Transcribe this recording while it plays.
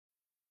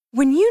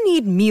When you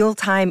need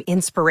mealtime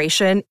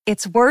inspiration,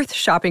 it's worth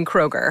shopping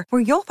Kroger,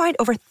 where you'll find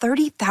over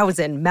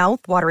 30,000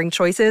 mouth-watering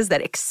choices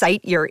that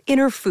excite your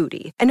inner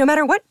foodie. And no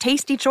matter what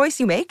tasty choice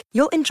you make,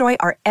 you'll enjoy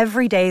our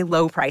everyday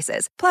low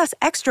prices, plus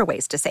extra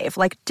ways to save,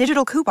 like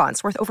digital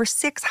coupons worth over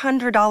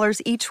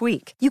 $600 each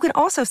week. You can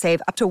also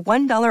save up to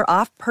 $1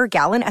 off per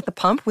gallon at the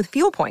pump with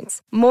fuel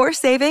points. More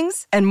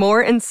savings and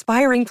more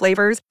inspiring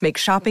flavors make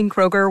shopping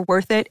Kroger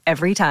worth it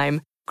every time.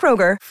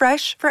 Kroger,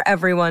 fresh for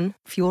everyone.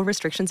 Fuel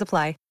restrictions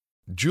apply.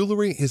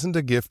 Jewelry isn't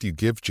a gift you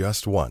give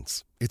just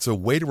once. It's a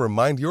way to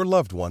remind your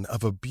loved one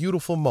of a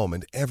beautiful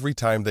moment every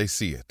time they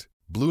see it.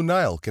 Blue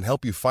Nile can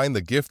help you find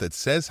the gift that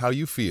says how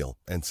you feel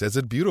and says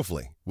it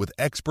beautifully, with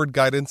expert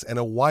guidance and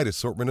a wide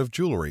assortment of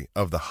jewelry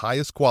of the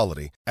highest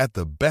quality at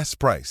the best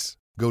price.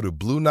 Go to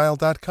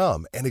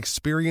BlueNile.com and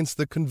experience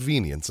the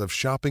convenience of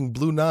shopping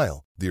Blue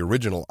Nile, the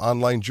original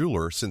online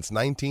jeweler since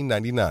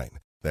 1999.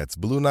 That's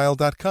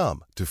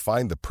BlueNile.com to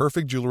find the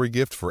perfect jewelry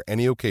gift for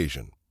any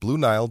occasion.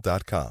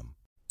 BlueNile.com.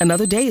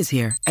 Another day is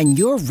here, and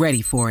you're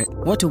ready for it.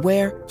 What to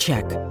wear?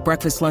 Check.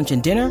 Breakfast, lunch,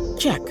 and dinner?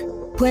 Check.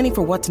 Planning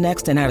for what's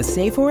next and how to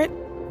save for it?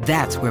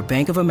 That's where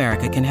Bank of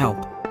America can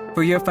help.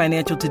 For your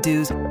financial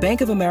to-dos,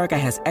 Bank of America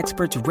has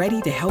experts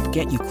ready to help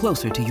get you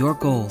closer to your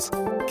goals.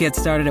 Get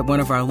started at one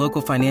of our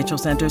local financial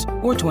centers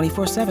or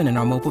 24/7 in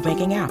our mobile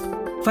banking app.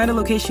 Find a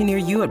location near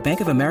you at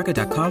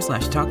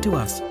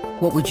bankofamerica.com/talktous.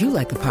 What would you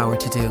like the power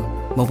to do?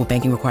 Mobile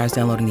banking requires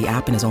downloading the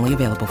app and is only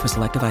available for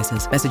select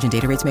devices. Message and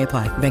data rates may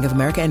apply. Bank of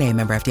America NA,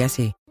 member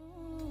FDIC.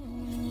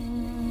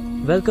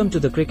 Welcome to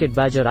the Cricket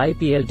Badger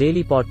IPL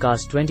Daily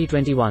Podcast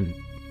 2021,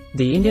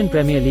 the Indian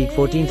Premier League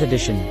 14th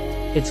edition.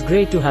 It's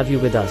great to have you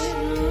with us.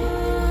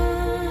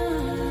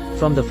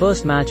 From the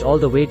first match all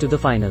the way to the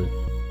final.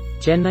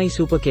 Chennai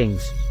Super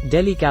Kings,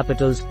 Delhi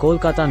Capitals,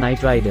 Kolkata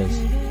Knight Riders,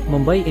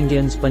 Mumbai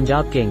Indians,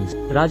 Punjab Kings,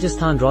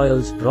 Rajasthan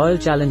Royals, Royal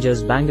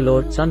Challengers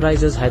Bangalore,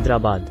 Sunrisers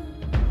Hyderabad.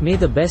 May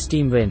the best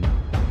team win.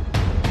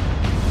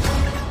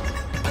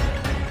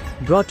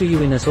 Brought to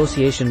you in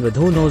association with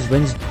Who Knows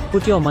Wins.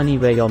 Put your money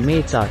where your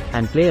mates are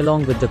and play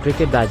along with the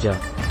Cricket Badger.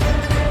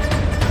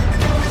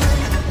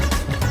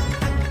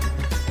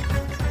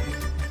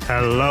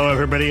 Hello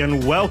everybody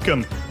and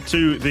welcome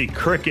to the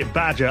Cricket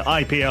Badger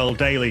IPL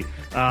Daily.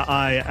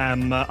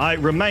 I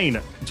remain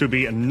to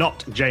be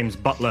not James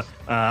Butler.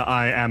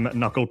 I am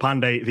Nakul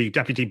Pandey, the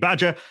Deputy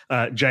Badger.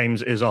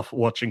 James is off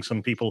watching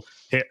some people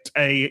hit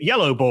a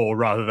yellow ball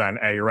rather than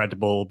a red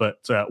ball,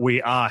 but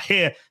we are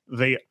here.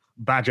 The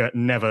Badger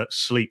never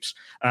sleeps.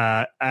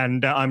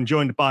 And I'm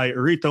joined by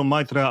Rito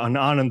Maitra and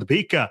Anand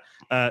Bhika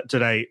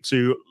today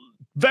to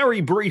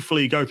very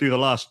briefly go through the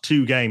last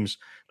two games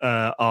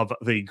of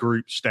the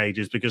group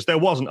stages, because there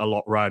wasn't a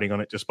lot riding on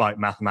it despite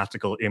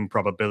mathematical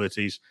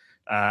improbabilities.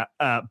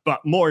 But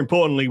more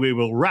importantly, we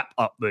will wrap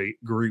up the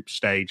group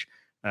stage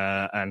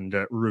and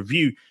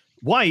review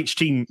why each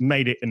team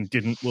made it and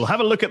didn't. We'll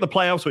have a look at the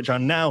playoffs, which are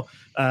now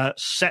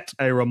set.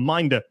 A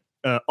reminder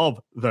of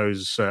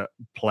those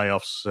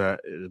playoffs,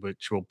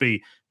 which will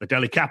be the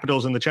Delhi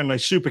Capitals and the Chennai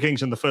Super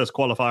Kings in the first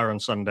qualifier on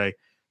Sunday,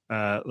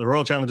 the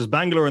Royal Challengers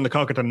Bangalore and the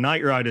Kolkata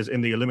Knight Riders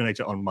in the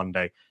eliminator on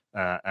Monday,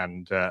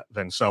 and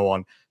then so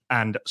on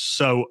and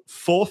so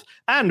forth.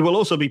 And we'll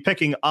also be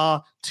picking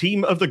our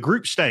team of the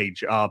group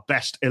stage, our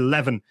best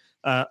 11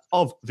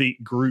 of the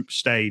group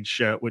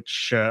stage,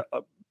 which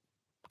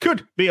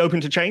could be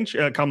open to change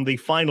come the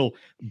final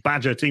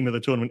Badger team of the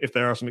tournament if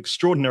there are some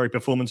extraordinary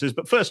performances.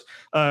 But first,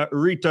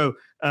 Rito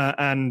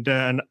and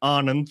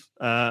Anand,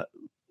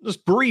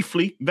 just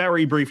briefly,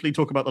 very briefly,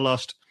 talk about the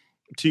last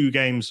two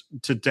games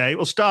today.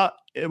 We'll start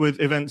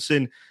with events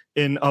in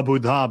Abu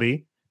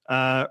Dhabi.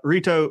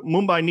 Rito,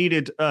 Mumbai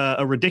needed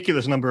a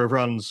ridiculous number of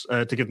runs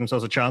to give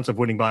themselves a chance of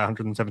winning by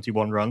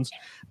 171 runs.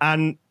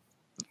 And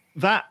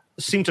that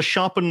seemed to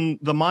sharpen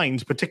the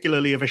minds,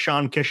 particularly of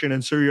Ishan Kishan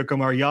and Surya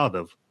Kumar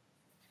Yadav.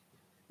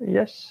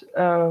 Yes,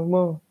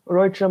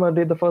 Rohit Sharma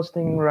did the first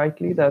thing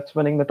rightly, that's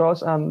winning the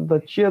toss, and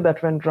the cheer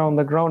that went around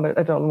the ground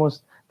at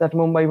almost that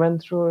Mumbai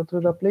went through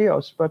the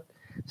playoffs. But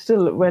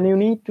still, when you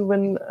need to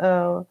win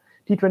a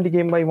T20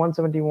 game by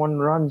 171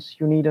 runs,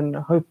 you need an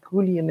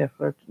Herculean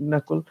effort,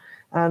 Nakul.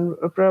 And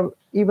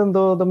even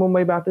though the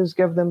Mumbai batters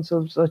gave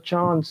themselves a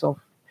chance of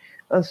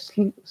a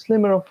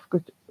slimmer of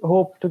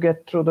hope to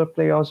get through the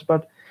playoffs,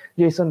 but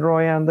Jason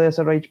Roy and the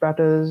SRH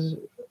batters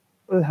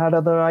had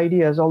other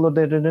ideas, although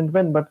they didn't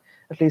win, but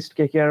at least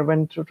KKR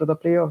went through to the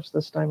playoffs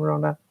this time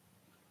around.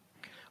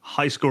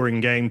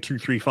 High-scoring game,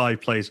 235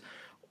 plays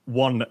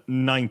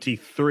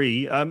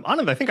 193.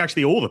 Anand, I think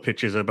actually all the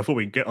pitches are, before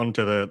we get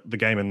onto the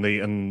game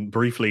and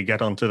briefly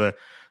get onto the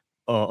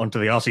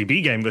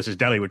RCB game versus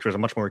Delhi, which was a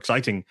much more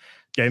exciting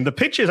game. The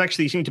pitches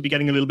actually seem to be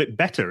getting a little bit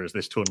better as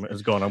this tournament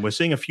has gone on. We're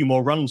seeing a few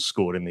more runs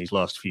scored in these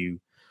last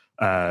few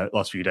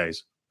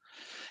days.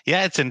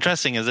 Yeah, it's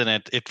interesting, isn't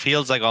it? It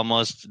feels like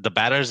almost the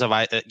batters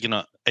have,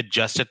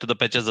 adjusted to the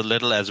pitches a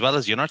little, as well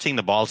as you're not seeing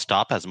the ball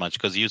stop as much,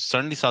 because you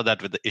certainly saw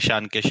that with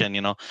Ishan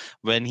Kishan.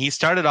 When he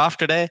started off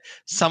today,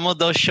 some of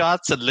those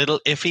shots a little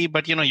iffy,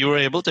 but you were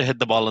able to hit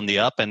the ball on the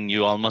up, and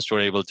you almost were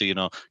able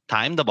to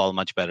time the ball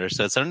much better.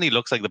 So it certainly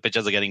looks like the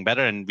pitches are getting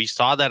better, and we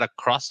saw that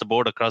across the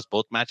board, across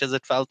both matches.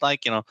 It felt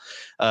like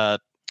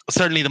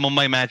certainly the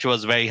Mumbai match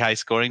was very high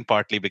scoring,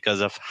 partly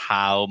because of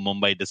how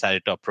Mumbai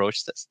decided to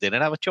approach this. They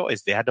didn't have a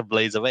choice. They had to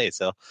blaze away.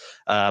 So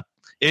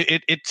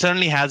it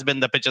certainly has been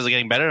the pitches are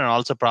getting better, and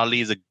also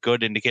probably is a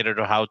good indicator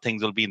to how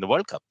things will be in the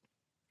World Cup.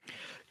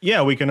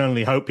 Yeah, we can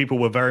only hope. People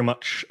were very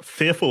much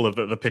fearful of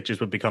that the pitches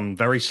would become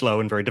very slow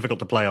and very difficult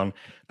to play on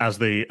as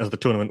the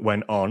tournament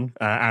went on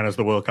and as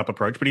the World Cup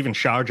approached. But even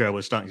Sharjah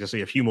was starting to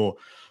see a few more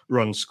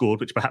runs scored,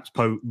 which perhaps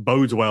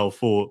bodes well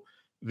for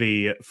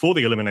the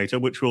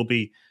eliminator, which will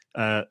be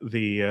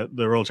the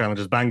Royal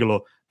Challengers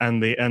Bangalore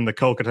and the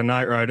Kolkata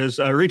Knight Riders.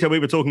 Rita, we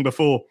were talking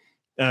before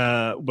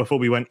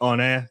we went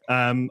on air.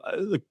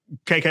 The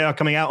KKR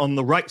coming out on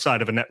the right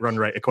side of a net run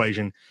rate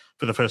equation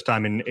for the first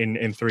time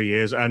in 3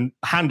 years, and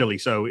handily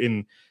so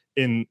in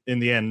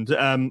the end.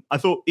 I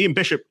thought Ian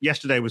Bishop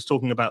yesterday was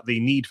talking about the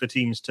need for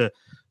teams to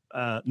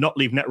not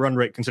leave net run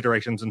rate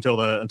considerations until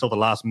the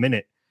last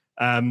minute.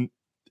 Do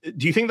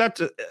you think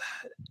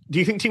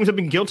teams have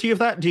been guilty of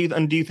that? Do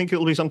you think it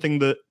will be something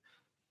that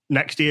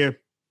next year,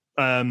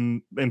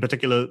 in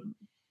particular,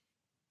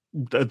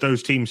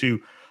 those teams who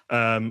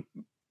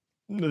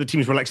the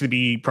teams will actually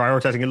be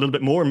prioritizing a little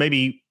bit more, and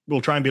maybe we'll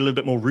try and be a little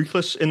bit more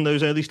ruthless in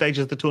those early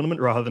stages of the tournament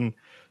rather than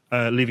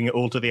leaving it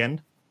all to the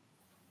end?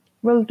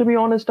 Well, to be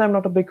honest, I'm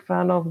not a big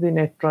fan of the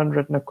net run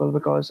rate, Nakul,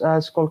 because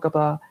as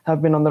Kolkata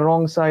have been on the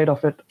wrong side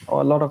of it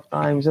a lot of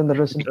times in the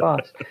recent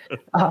past,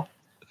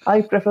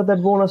 I prefer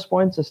that bonus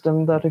point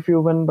system, that if you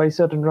win by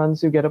certain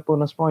runs, you get a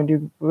bonus point.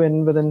 You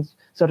win within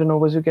certain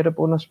overs, you get a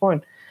bonus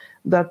point.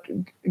 That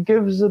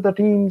gives the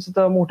teams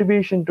the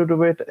motivation to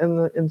do it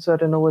in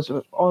certain overs,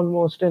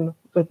 almost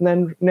with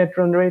net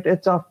run rate.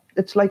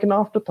 It's like an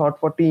afterthought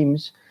for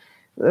teams.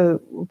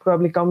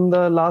 Probably come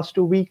the last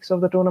 2 weeks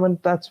of the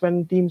tournament, that's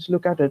when teams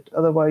look at it.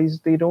 Otherwise,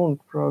 they don't,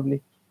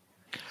 probably.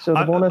 So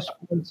the bonus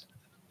points...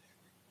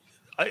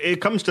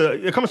 It comes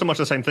to much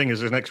the same thing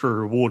as an extra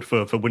reward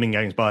for winning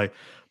games by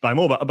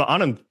more. But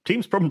Anand,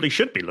 teams probably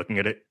should be looking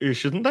at it,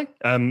 shouldn't they?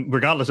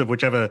 Regardless of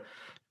whichever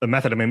the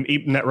method. I mean,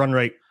 net run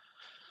rate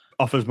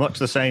offers much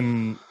the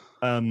same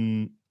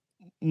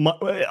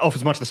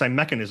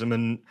mechanism,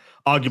 and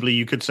arguably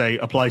you could say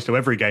applies to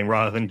every game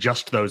rather than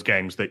just those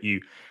games that you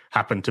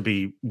happen to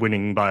be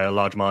winning by a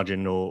large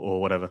margin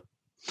or whatever.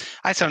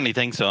 I certainly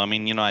think so. I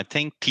mean, I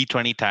think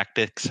T20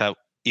 tactics have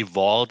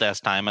evolved as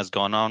time has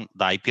gone on.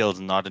 The IPL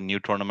is not a new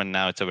tournament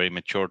now. It's a very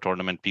mature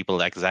tournament.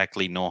 People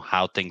exactly know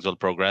how things will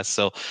progress.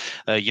 So,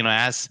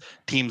 as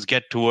teams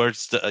get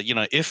towards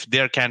if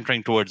they're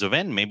cantering towards a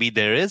win, maybe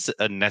there is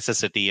a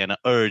necessity and an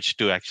urge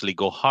to actually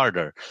go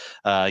harder.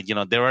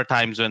 There are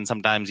times when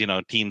sometimes,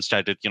 teams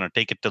try to,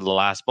 take it to the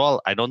last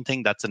ball. I don't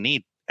think that's a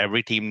need.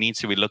 Every team needs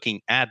to be looking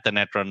at the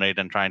net run rate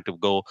and trying to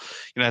go,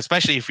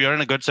 especially if you're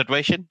in a good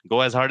situation,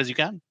 go as hard as you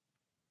can.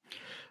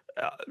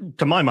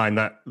 To my mind,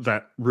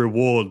 that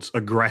rewards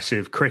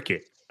aggressive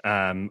cricket.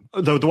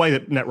 Though the way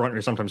that net run rate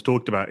is sometimes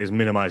talked about is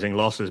minimizing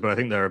losses, but I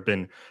think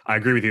I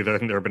agree with you that I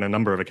think there have been a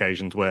number of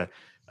occasions where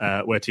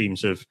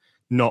teams have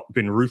not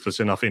been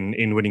ruthless enough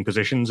in winning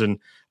positions.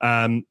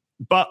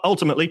 But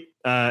ultimately,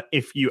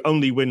 if you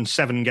only win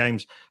 7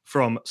 games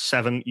from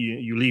 7,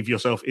 you leave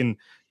yourself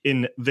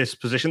in this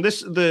position.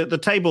 The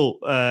table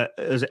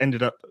has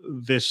ended up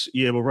this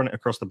year. We'll run it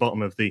across the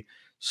bottom of the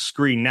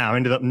screen now.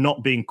 Ended up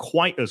not being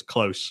quite as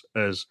close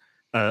as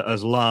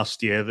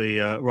last year.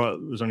 There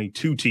was only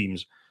 2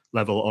 teams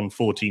level on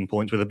 14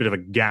 points, with a bit of a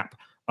gap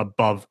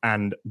above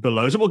and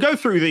below. So we'll go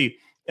through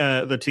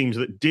the teams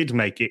that did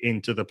make it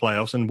into the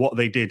playoffs and what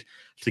they did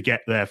to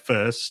get there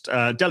first.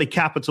 Delhi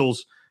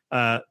Capitals,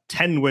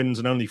 10 wins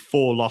and only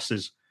 4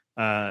 losses,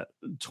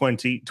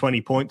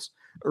 20 points.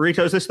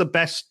 Rito, is this the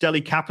best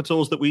Delhi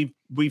Capitals that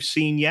we've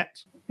seen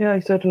yet? Yeah, I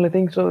certainly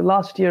think so.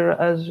 Last year,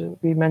 as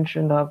we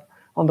mentioned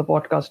on the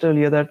podcast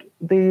earlier, that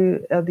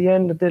at the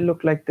end they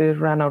looked like they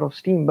ran out of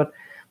steam. But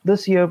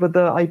this year, with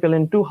the IPL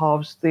in 2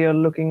 halves, they are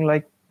looking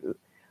like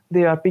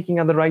they are peaking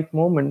at the right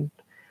moment.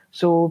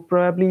 So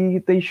probably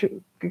they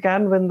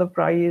can win the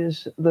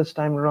prize this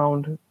time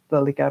around.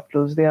 Delhi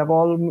Capitals, they have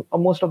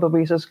most of the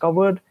bases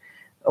covered.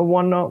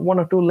 One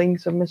or 2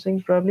 links are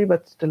missing probably,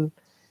 but still.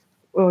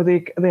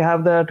 They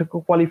have that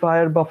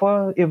qualifier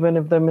buffer. Even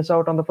if they miss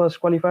out on the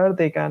first qualifier,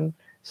 they can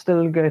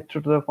still get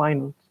to the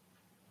finals.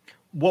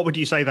 What would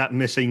you say that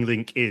missing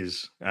link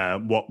is?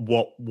 What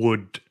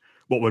would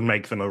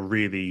make them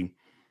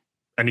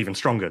an even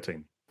stronger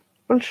team?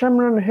 Well,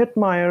 Shimron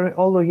Hetmeyer,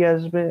 although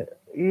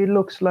he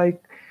looks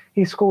like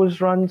he scores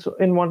runs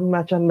in 1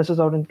 match and misses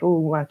out in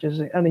 2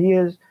 matches,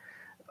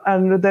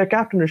 and their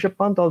captain Rishabh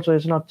Pant also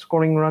is not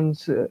scoring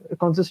runs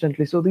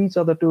consistently. So these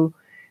are the 2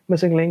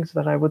 missing links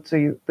that I would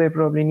say they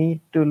probably need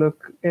to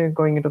look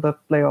going into the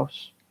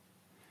playoffs.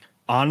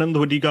 Anand,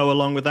 would you go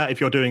along with that if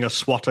you're doing a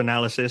SWOT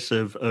analysis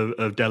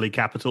of Delhi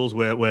Capitals?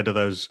 Where do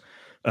those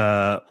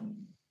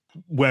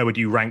where would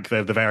you rank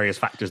the various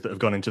factors that have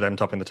gone into them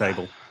topping the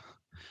table?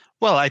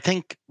 Well, I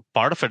think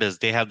part of it is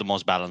they have the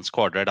most balanced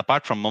squad, right?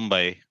 Apart from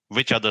Mumbai,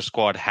 which other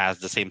squad has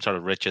the same sort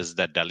of riches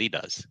that Delhi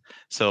does?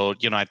 So,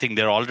 I think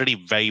they're already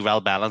very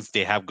well balanced.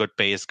 They have good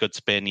pace, good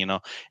spin,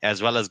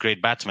 as well as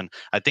great batsmen.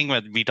 I think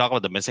when we talk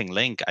about the missing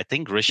link, I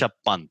think Rishabh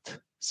Pant.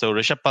 So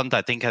Rishabh Pant,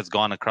 I think, has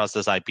gone across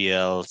this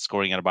IPL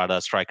scoring at about a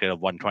strike rate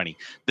of 120.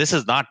 This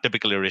is not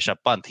typically Rishabh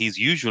Pant. He's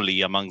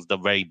usually amongst the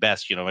very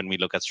best, when we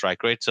look at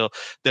strike rate. So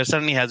there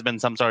certainly has been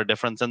some sort of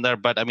difference in there.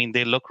 But, I mean,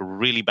 they look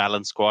really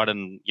balanced squad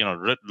and,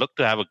 look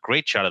to have a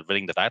great shot at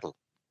winning the title.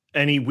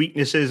 Any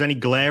weaknesses, any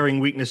glaring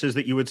weaknesses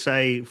that you would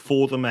say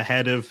for them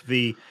ahead of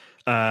the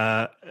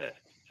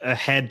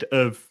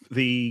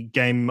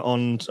game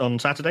on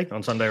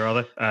Sunday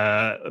rather,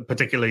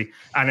 particularly,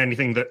 and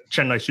anything that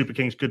Chennai Super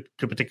Kings could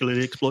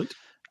particularly exploit?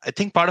 I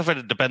think part of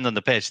it depends on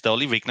the pitch. The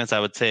only weakness I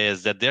would say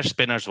is that their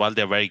spinners, while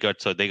they're very good,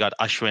 so they got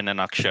Ashwin and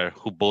Akshar,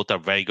 who both are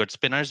very good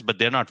spinners, but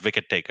they're not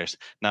wicket takers.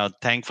 Now,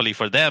 thankfully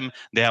for them,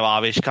 they have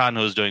Avesh Khan,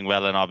 who's doing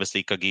well, and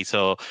obviously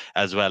Kagiso,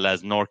 as well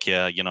as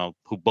Nortje,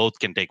 who both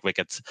can take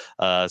wickets.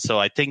 So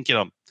I think,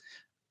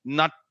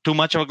 not too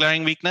much of a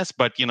glaring weakness,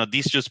 but,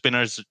 these two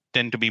spinners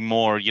tend to be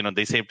more,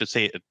 they tend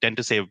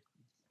to save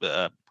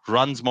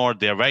runs more.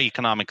 They're very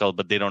economical,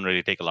 but they don't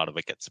really take a lot of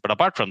wickets. But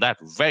apart from that,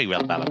 very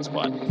well balanced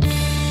squad.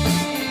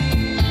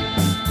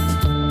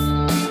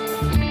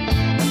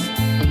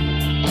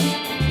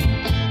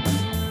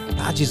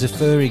 Badgers are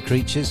furry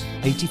creatures.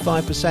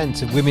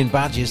 85% of women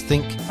badgers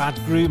think bad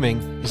grooming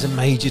is a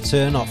major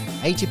turn-off.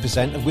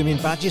 80% of women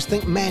badgers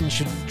think men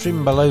should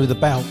trim below the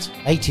belt.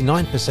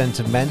 89%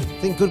 of men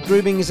think good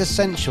grooming is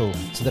essential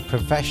to their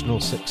professional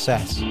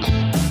success.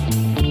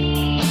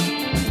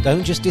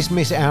 Don't just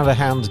dismiss it out of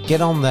hand.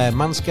 Get on there,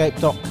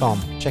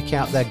 manscaped.com. Check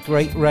out their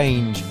great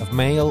range of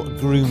male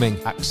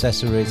grooming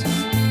accessories.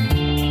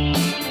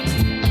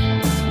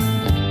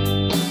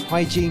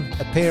 Hygiene,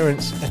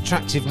 appearance,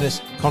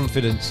 attractiveness,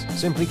 confidence.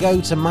 Simply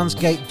go to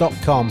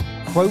manscaped.com,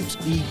 quote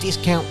the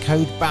discount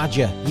code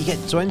BADGER. You get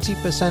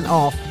 20%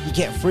 off, you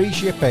get free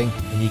shipping,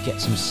 and you get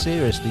some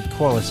seriously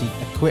quality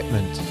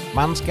equipment.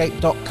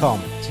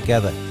 Manscaped.com.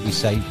 Together we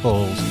save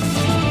balls.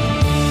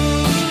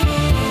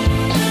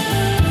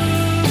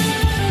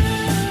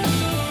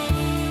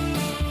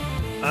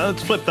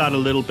 Let's flip that a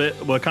little bit.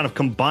 We're kind of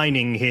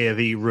combining here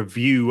the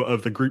review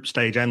of the group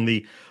stage and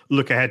the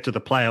look ahead to the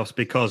playoffs,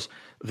 because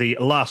the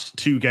last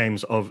two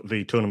games of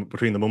the tournament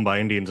between the Mumbai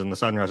Indians and the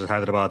Sunrisers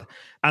Hyderabad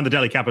and the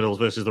Delhi Capitals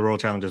versus the Royal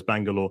Challengers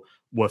Bangalore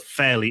were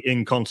fairly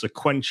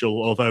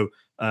inconsequential, although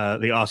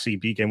the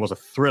RCB game was a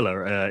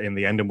thriller in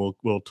the end, and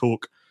we'll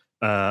talk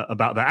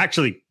about that.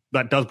 Actually,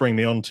 that does bring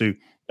me on to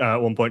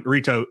one point.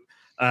 Rito,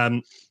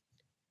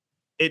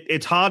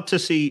 it's hard to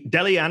see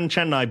Delhi and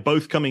Chennai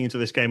both coming into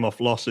this game off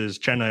losses.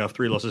 Chennai off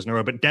 3 losses in a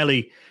row, but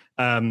Delhi,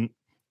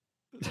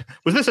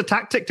 was this a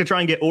tactic to try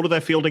and get all of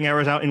their fielding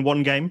errors out in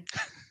one game?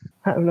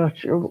 I'm not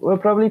sure. We're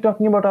probably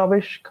talking about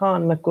Avesh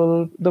Khan,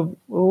 Nakul, the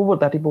over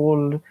that he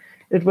bowled.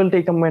 It will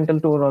take a mental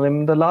toll on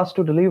him. The last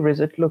 2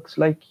 deliveries, it looks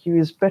like he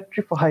is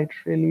petrified,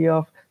 really,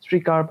 of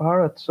Srikar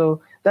Bharat.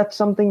 So that's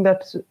something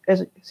that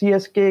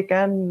CSK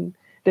can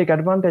take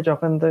advantage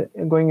of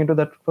going into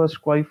that first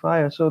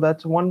qualifier. So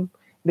that's one.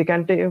 They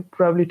can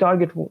probably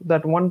target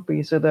that one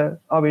piece of the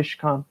Avesh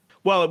Khan.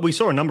 Well, we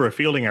saw a number of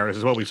fielding errors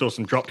as well. We saw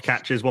some dropped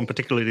catches, one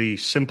particularly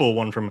simple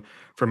one from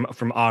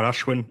R.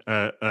 Ashwin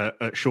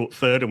at short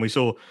third, and we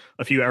saw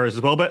a few errors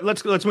as well. But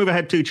let's move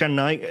ahead to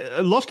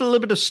Chennai. Lost a little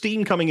bit of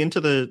steam coming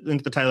into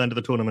the tail end of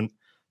the tournament,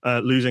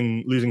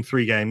 losing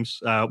 3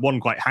 games, one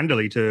quite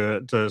handily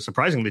to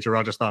surprisingly to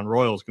Rajasthan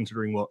Royals,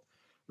 considering what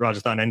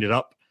Rajasthan ended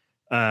up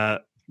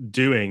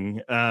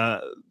doing.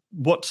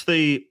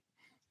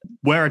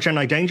 Where are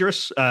Chennai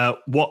dangerous?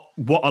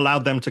 What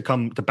allowed them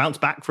to bounce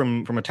back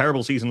from a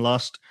terrible season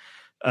last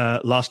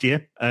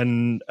year,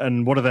 and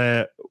what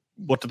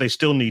do they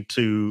still need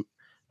to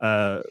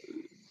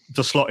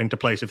slot into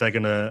place if they're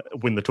going to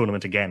win the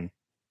tournament again?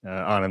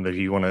 Anand, if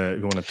you want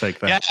to take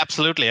that. Yeah,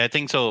 absolutely. I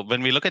think so.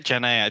 When we look at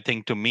Chennai, I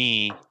think to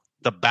me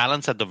the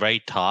balance at the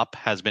very top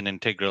has been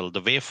integral.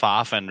 The way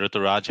Faf and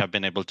Ruturaj have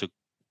been able to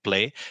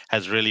play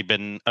has really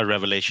been a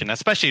revelation,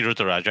 especially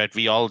Ruturaj, right?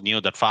 We all knew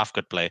that Faf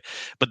could play,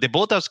 but they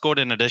both have scored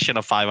an addition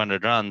of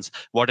 500 runs.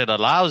 What it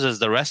allows is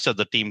the rest of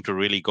the team to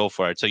really go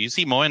for it. So you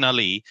see Moeen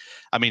Ali,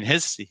 I mean,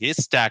 his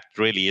stat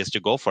really is to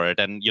go for it.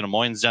 And,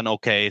 Moeen's done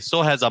okay.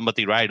 So has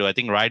Ambati Raidu. I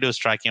think Raidu is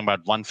striking about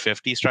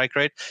 150 strike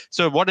rate.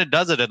 So what it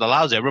does is it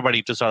allows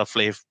everybody to sort of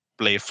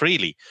play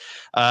freely.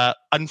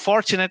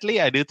 Unfortunately,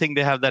 I do think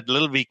they have that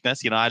little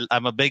weakness.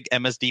 I'm a big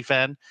MSD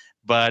fan,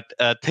 but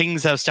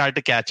things have started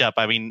to catch up.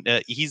 I mean,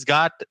 he's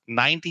got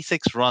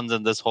 96 runs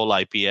in this whole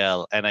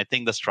IPL, and I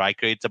think the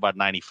strike rate's about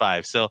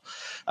 95. So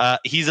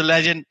he's a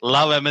legend.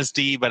 Love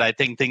MSD, but I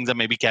think things are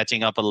maybe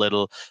catching up a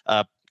little.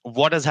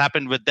 What has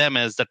happened with them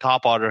is the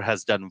top order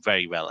has done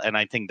very well, and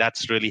I think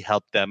that's really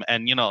helped them.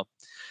 And,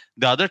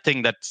 the other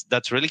thing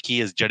that's really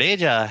key is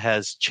Jadeja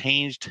has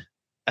changed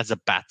as a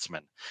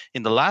batsman.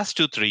 In the last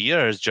 2-3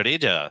 years,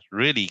 Jadeja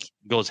really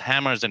goes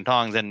hammers and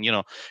tongs, and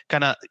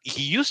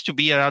he used to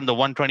be around the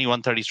 120,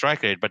 130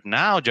 strike rate, but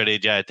now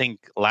Jadeja, I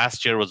think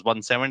last year was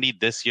 170.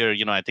 This year,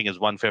 I think is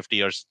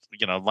 150 or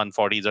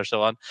 140s or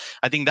so on.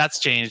 I think that's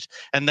changed.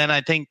 And then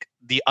I think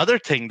the other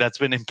thing that's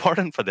been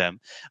important for them,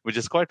 which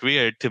is quite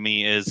weird to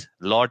me, is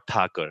Lord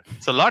Thakur.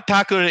 So Lord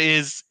Thakur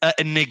is an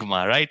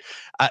enigma, right?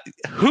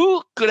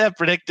 Who could have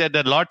predicted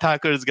that Lord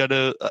Thakur is going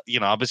to,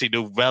 obviously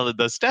do well in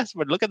this test?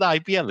 But look at the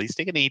IPL. He's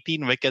taken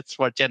 18 wickets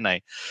for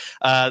Chennai.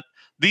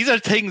 These are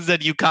things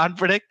that you can't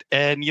predict.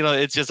 And,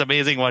 it's just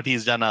amazing what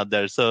he's done out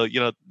there. So,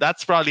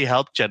 that's probably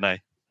helped Chennai.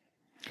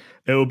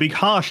 It would be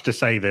harsh to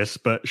say this,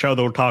 but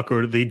Shardul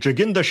Thakur, the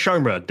Joginder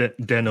Sharma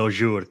de nos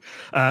jours.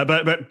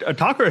 But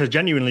Thakur has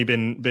genuinely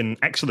been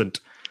excellent,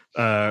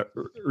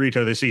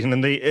 Rito, this season,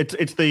 and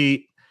it's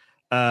the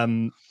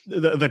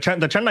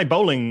Chennai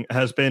bowling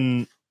has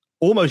been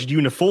almost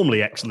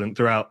uniformly excellent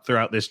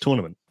throughout this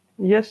tournament.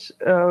 Yes,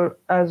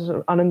 as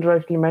Anand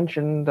rightly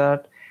mentioned,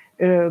 that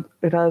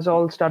it has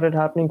all started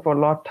happening for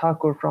Lord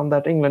Thakur from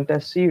that England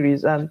Test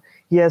series, and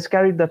he has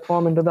carried that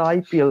form into the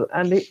IPL.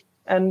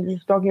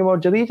 And talking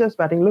about Jadeja's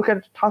batting, look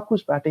at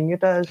Thakur's batting.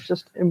 It has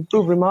just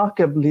improved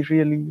remarkably,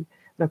 really.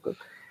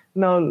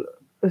 Now,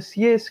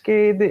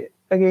 CSK,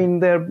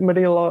 their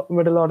middle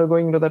order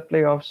going into the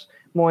playoffs,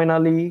 Moeen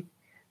Ali,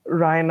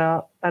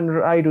 Raina, and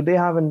Raidu, they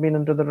haven't been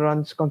into the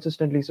runs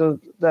consistently. So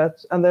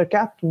and their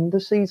captain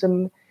this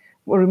season,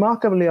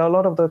 remarkably, a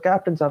lot of the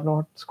captains have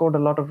not scored a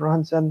lot of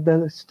runs, and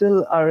they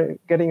still are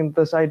getting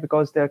into the side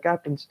because they're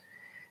captains.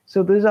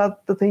 So these are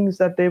the things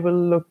that they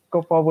will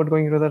go forward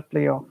going into that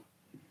playoff.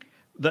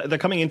 They're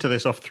coming into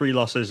this off 3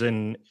 losses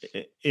in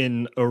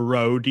a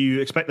row. Do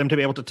you expect them to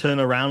be able to turn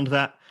around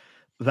that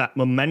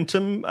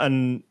momentum?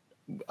 And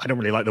I don't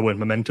really like the word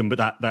momentum, but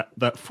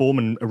that form,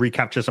 and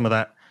recapture some of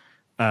that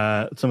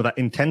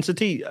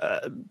intensity.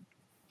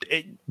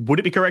 Would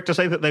it be correct to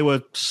say that they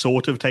were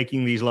sort of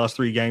taking these last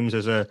 3 games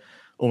as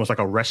almost like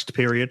a rest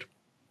period?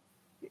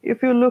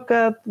 If you look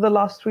at the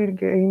last 3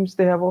 games,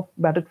 they have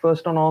batted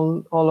first on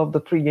all of the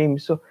 3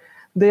 games. So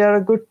they are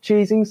a good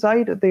chasing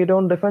side. They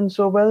don't defend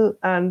so well,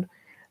 and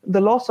the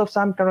loss of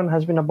Sam Curran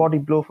has been a body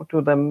blow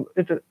to them.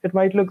 It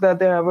might look that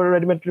they have a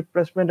ready-made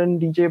replacement in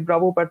DJ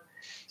Bravo, but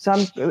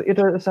Sam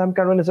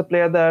Curran is a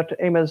player that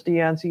MSD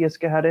and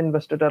CSK had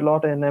invested a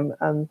lot in him,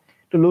 and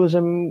to lose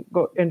him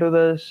into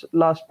this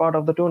last part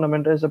of the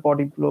tournament is a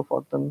body blow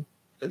for them.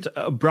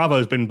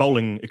 Bravo's been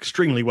bowling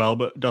extremely well,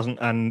 but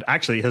and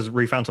actually has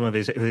refound some of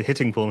his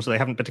hitting form, so they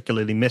haven't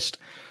particularly missed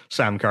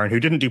Sam Curran, who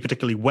didn't do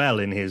particularly well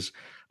in his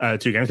 2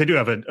 games. They do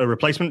have a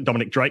replacement,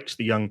 Dominic Drakes,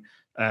 the young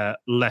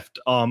left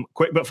arm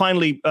quick. But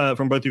finally,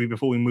 from both of you,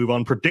 before we move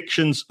on,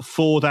 predictions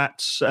for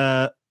that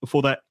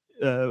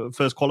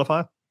first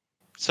qualifier?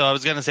 So I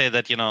was going to say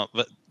that,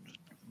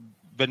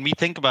 when we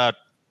think about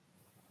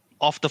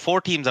of the 4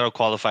 teams that are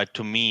qualified,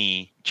 to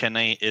me,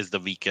 Chennai is the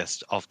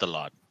weakest of the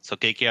lot. So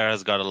KKR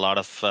has got a lot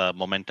of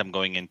momentum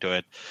going into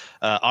it.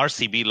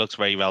 RCB looks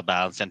very well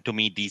balanced, and to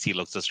me, DC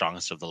looks the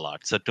strongest of the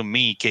lot. So to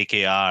me,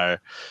 KKR,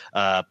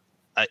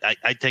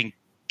 I think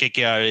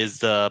KKR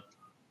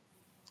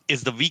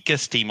is the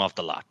weakest team of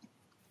the lot.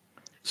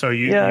 So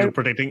you're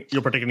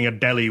predicting a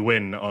Delhi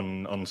win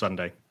on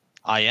Sunday?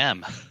 I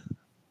am.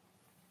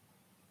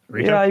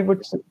 Rito? Yeah,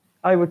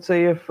 I would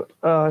say if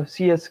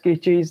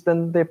CSK chase,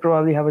 then they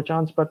probably have a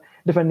chance. But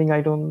defending,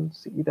 I don't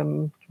see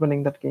them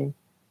winning that game.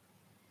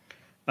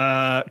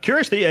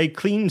 Curiously, a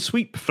clean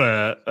sweep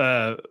for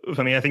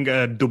me. I think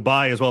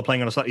Dubai as well,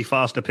 playing on a slightly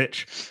faster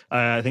pitch,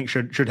 I think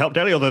should help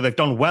Delhi. Although they've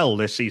done well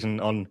this season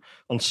on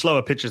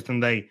slower pitches than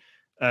they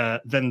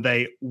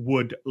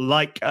would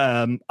like.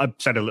 I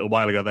said a little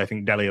while ago that I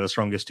think Delhi are the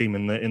strongest team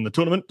in the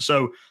tournament.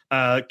 So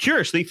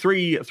curiously,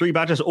 three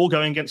Badgers all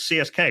going against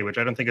CSK, which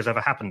I don't think has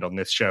ever happened on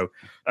this show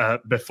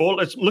before.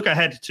 Let's look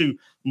ahead to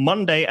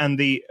Monday and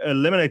the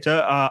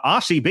eliminator.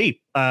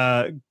 RCB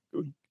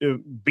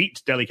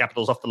beat Delhi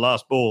Capitals off the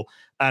last ball,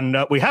 and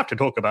we have to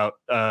talk about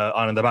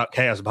Anand, about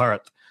KS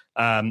Bharat.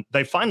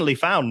 They finally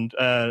found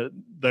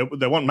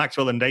they want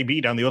Maxwell and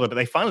AB down the order, but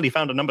they finally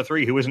found a number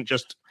 3 who isn't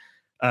just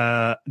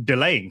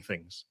delaying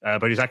things,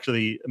 but he's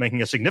actually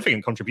making a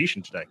significant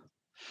contribution today,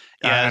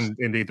 and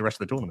indeed the rest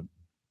of the tournament.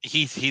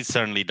 He's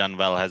certainly done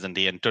well, hasn't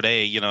he? And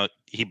today,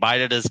 he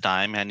bided his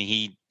time, and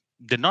he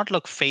did not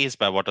look fazed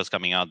by what was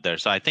coming out there.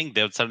 So I think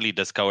they've certainly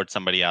discovered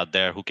somebody out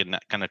there who can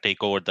kind of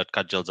take over the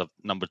cudgels of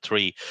number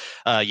 3.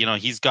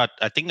 He's got,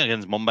 I think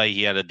against Mumbai,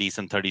 he had a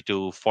decent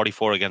 32,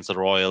 44 against the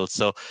Royals.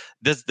 So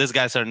this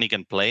guy certainly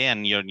can play,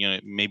 and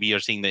maybe you're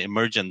seeing the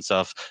emergence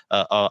of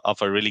a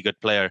really good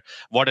player.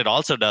 What it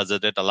also does is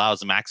it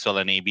allows Maxwell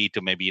and AB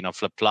to maybe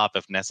flip-flop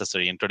if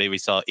necessary. And today we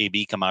saw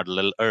AB come out a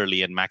little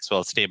early and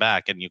Maxwell stay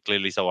back, and you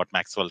clearly saw what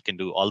Maxwell can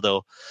do.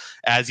 Although,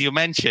 as you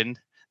mentioned,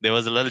 there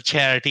was a little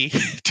charity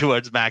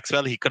towards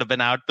Maxwell. He could have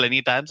been out plenty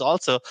of times.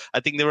 Also, I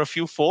think there were a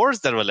few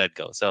 4s that were let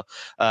go. So,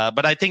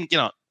 but I think,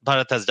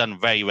 Bharat has done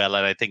very well,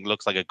 and I think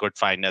looks like a good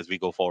find as we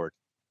go forward.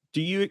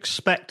 Do you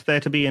expect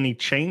there to be any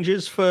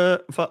changes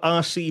for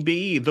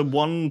RCB? The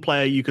one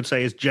player you could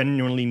say is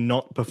genuinely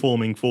not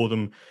performing for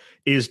them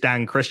is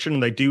Dan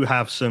Christian. They do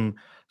have some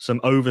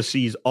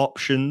overseas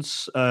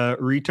options.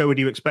 Rito, would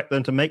you expect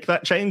them to make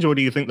that change, or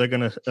do you think they're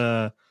going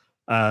to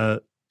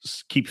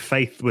keep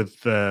faith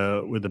with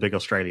the big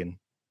Australian?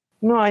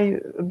 No, I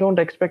don't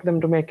expect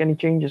them to make any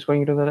changes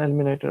going into the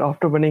eliminator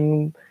after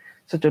winning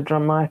such a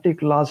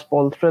dramatic last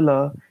ball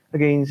thriller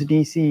against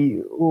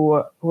DC,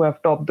 who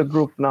have topped the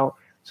group now.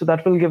 So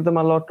that will give them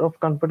a lot of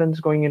confidence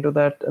going into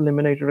that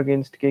eliminator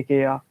against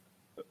KKR.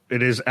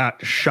 It is at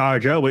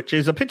Sharjah, which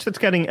is a pitch that's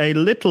getting a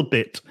little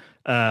bit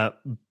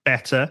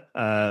better.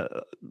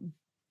 But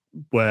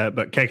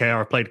KKR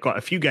have played quite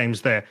a few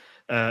games there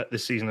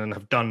this season and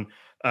have done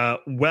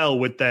well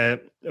with their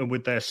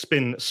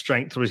spin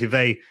strength. Obviously,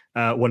 they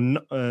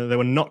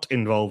were not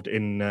involved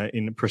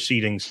in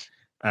proceedings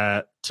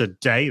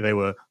today. They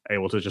were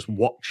able to just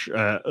watch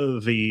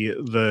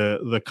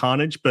the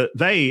carnage, but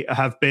they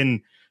have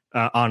been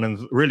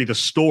Anand, really the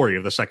story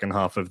of the second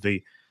half of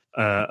the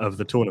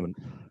tournament.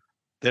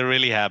 They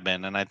really have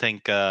been, and I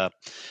think they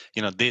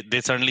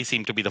certainly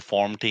seem to be the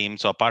form team.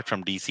 So apart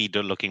from DC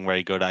looking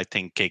very good, I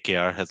think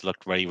KKR has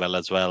looked very well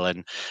as well,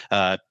 and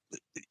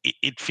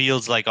it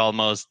feels like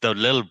almost the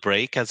little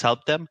break has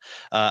helped them.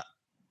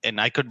 And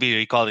I could be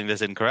recalling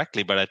this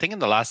incorrectly, but I think in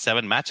the last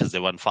 7 matches they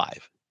won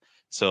 5.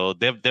 So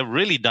they've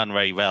really done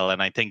very well,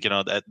 and I think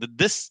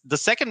the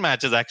second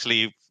match is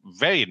actually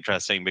very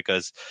interesting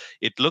because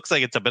it looks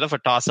like it's a bit of a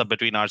toss-up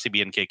between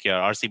RCB and KKR.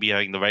 RCB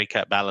having the very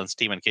balanced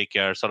team, and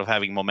KKR sort of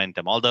having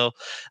momentum. Although,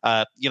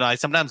 I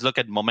sometimes look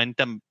at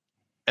momentum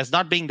as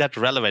not being that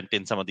relevant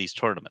in some of these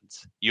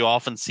tournaments. You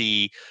often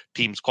see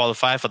teams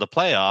qualify for the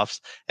playoffs,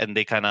 and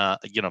they kind of,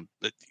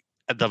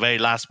 at the very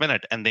last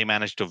minute, and they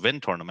manage to win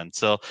tournaments.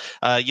 So,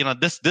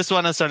 this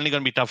one is certainly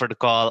going to be tougher to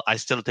call. I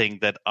still think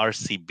that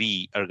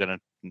RCB are going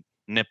to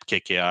nip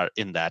KKR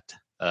in that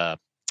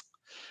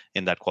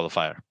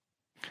qualifier.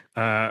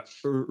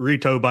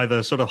 Rito, by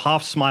the sort of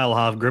half smile,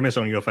 half grimace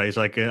on your face,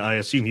 I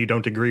assume you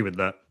don't agree with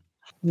that.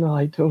 No,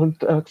 I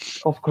don't.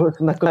 Of course,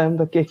 I'm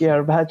the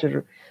KKR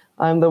badger.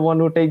 I'm the one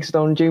who takes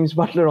down James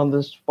Butler on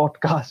this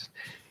podcast.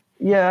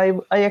 Yeah,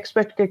 I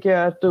expect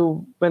KKR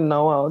to win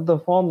now. The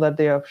form that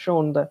they have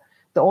shown, the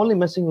only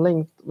missing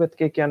link with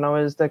KKR now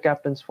is the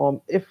captain's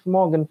form. If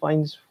Morgan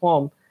finds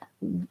form,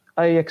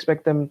 I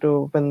expect them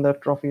to win the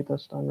trophy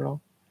this time around.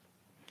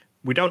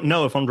 We don't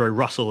know if Andre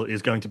Russell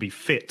is going to be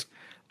fit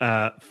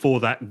for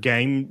that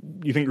game.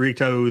 You think,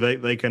 Rito,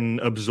 they can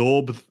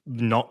absorb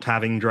not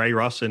having Dre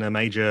Russ in a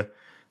major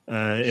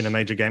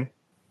game?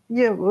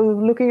 Yeah,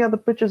 looking at the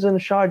pitches in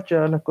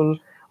Sharjah, Nakul,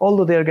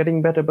 although they are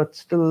getting better, but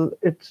still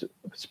it's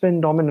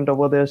spin dominant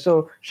over there.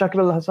 So Shakib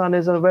Al Hasan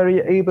is a very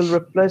able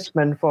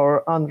replacement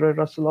for Andre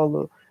Russell,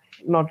 although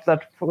not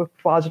that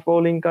fast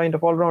bowling kind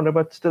of all-rounder,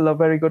 but still a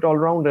very good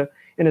all-rounder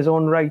in his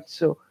own right.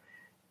 So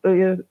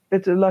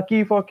it's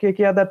lucky for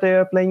KKR that they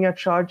are playing at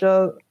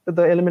Sharjah,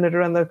 the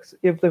eliminator, and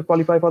if they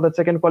qualify for the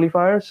second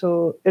qualifier.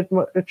 So it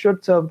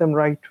should serve them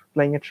right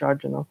playing at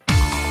Sharjah now.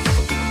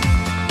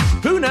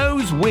 Who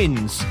knows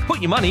wins?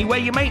 Put your money where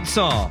your mates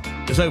are.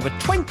 There's over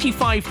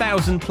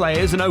 25,000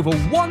 players and over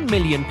 £1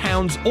 million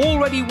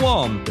already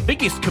won. The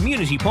biggest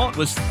community pot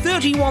was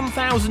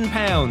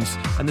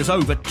 £31,000 and there's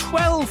over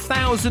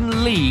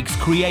 12,000 leagues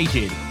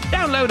created.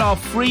 Download our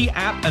free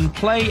app and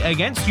play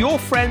against your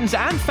friends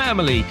and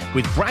family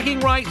with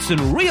bragging rights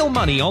and real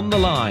money on the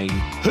line.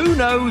 Who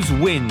knows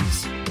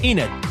wins in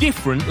a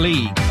different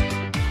league.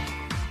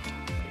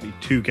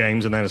 2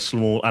 games and then a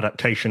small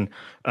adaptation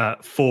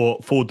for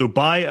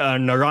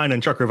Dubai. Narayan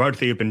and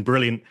Chakravarti have been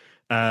brilliant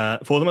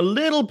for them. A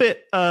little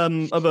bit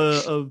coming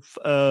off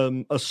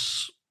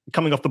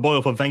the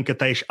boil for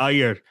Venkatesh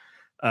Iyer,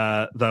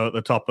 though, at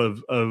the top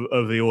of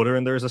the order.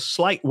 And there's a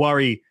slight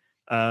worry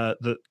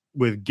that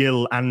with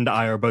Gill and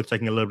Iyer both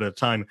taking a little bit of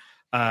time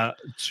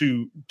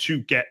to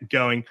get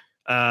going.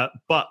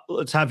 But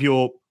let's have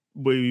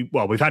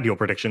we've had your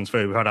predictions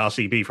we've had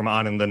RCB from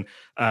Anand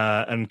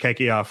and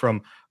KKR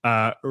from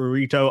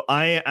Rito.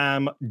 I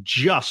am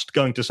just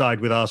going to side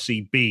with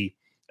RCB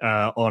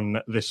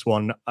on this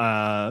one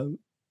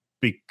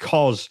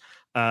because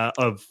I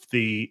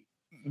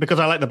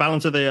like the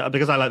balance of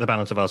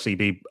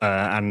RCB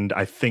and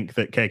I think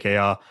that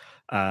KKR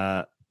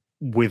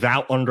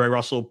without Andre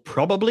Russell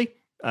probably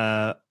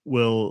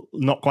will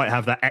not quite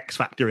have that X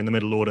factor in the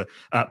middle order.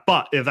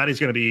 But if that is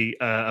going to be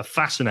a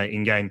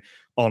fascinating game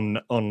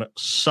on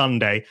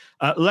Sunday.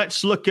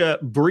 Let's look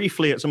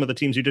briefly at some of the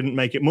teams who didn't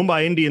make it.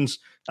 Mumbai Indians,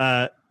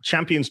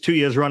 champions 2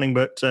 years running,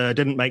 but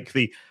didn't make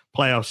the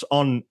playoffs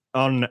on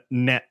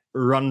net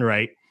run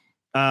rate.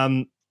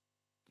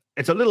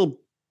 It's a little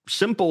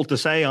simple to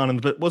say,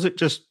 Anand, but was it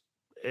just,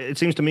 it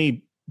seems to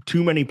me,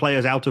 too many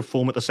players out of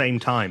form at the same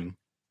time?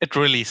 It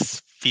really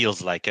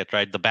feels like it,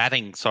 right? The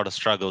batting sort of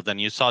struggled. And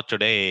you saw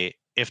today,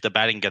 if the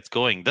batting gets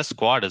going, this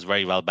squad is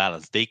very well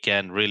balanced. They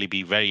can really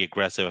be very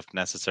aggressive if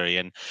necessary.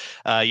 And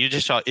you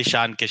just saw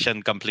Ishan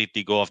Kishan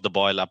completely go off the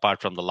boil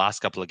apart from the last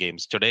couple of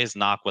games. Today's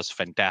knock was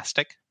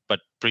fantastic, but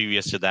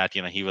previous to that,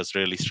 he was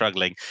really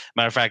struggling.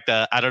 Matter of fact,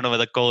 I don't know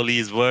whether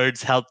Kohli's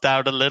words helped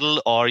out a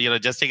little, or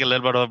just take a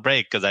little bit of a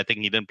break, because I think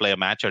he didn't play a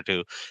match or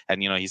two,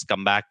 and he's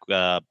come back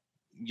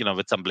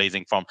with some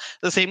blazing form.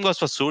 The same goes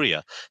for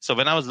Surya. So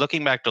when I was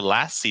looking back to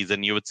last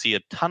season, you would see a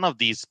ton of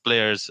these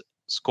players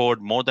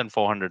scored more than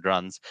 400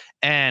 runs,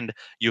 and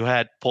you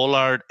had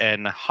Pollard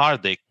and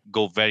Hardik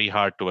go very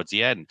hard towards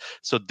the end.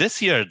 So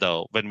this year,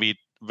 though, when we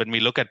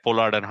look at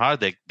Pollard and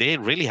Hardik, they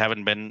really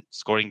haven't been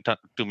scoring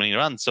too many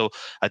runs. So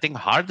I think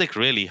Hardik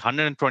really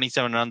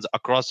 127 runs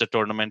across the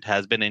tournament,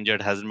 has been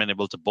injured, hasn't been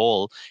able to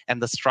bowl,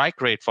 and the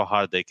strike rate for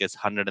Hardik is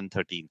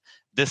 113.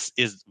 This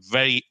is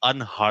very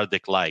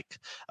un-Hardik-like.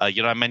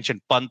 I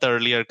mentioned Pant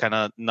earlier, kind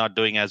of not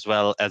doing as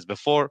well as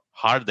before.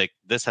 Hardik,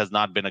 this has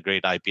not been a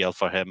great IPL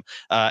for him.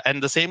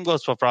 And the same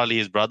goes for probably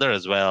his brother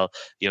as well.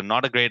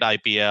 Not a great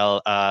IPL.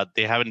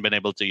 They haven't been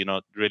able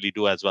to, really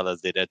do as well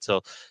as they did.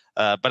 So,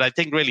 but I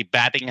think really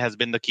batting has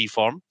been the key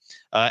form.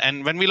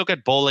 And when we look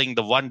at bowling,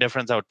 the one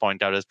difference I would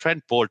point out is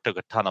Trent Boult took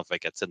a ton of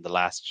wickets in the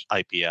last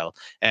IPL.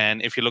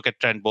 And if you look at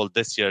Trent Boult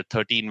this year,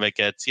 13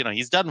 wickets,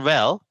 he's done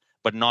well,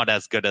 but not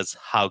as good as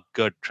how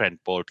good Trent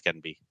Boult can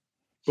be.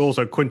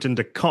 Also, Quinton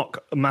de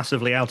Kock,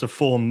 massively out of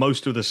form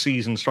most of the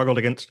season, struggled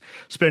against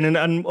spin.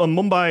 And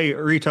Mumbai,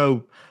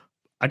 Rito,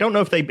 I don't know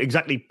if they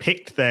exactly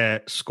picked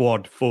their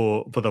squad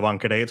for the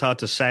Wankhede. It's hard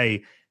to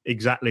say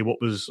exactly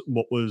what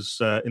was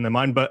in their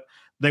mind, but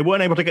they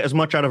weren't able to get as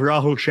much out of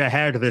Rahul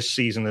Chahar this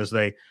season as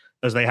they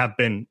have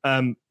been.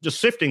 Just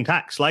shifting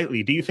tack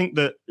slightly, do you think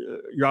that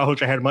Rahul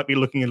Chahar might be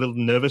looking a little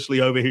nervously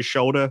over his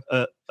shoulder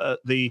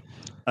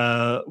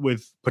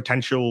with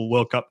potential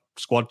World Cup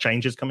squad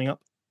changes coming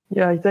up?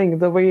 Yeah, I think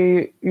the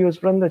way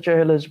Yuzvendra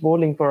Chahal is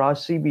bowling for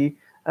RCB,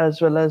 as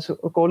well as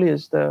Kohli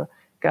is the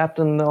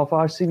captain of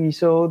RCB,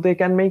 so they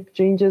can make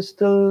changes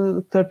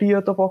till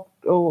 30th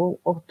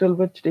of till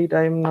which date?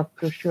 I'm not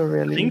too sure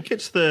really.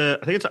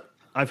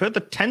 I've heard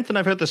the 10th and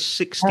I've heard the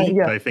 16th.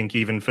 Yeah. I think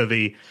even for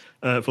the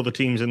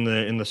teams in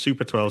the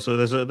Super 12. So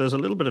there's a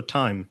little bit of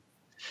time.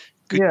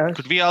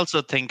 Could we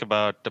also think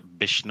about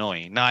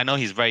Bishnoi? Now I know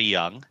he's very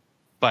young,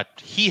 but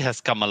he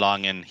has come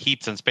along in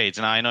heaps and spades.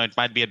 And I know it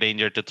might be a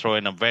danger to throw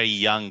in a very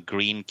young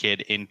green kid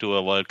into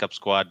a World Cup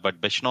squad,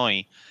 but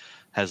Bishnoi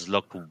has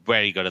looked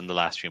very good in the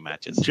last few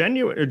matches.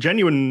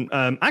 Genuine.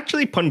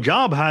 Actually,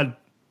 Punjab had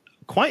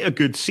quite a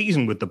good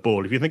season with the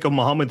ball. If you think of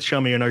Mohammad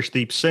Shami and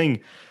Arshdeep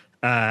Singh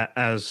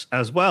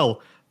as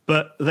well,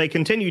 but they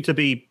continue to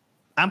be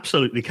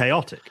absolutely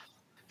chaotic.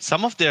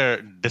 Some of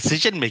their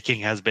decision making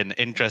has been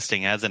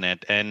interesting, hasn't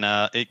it? And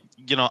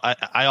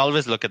I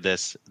always look at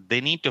this.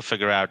 They need to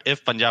figure out,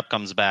 if Punjab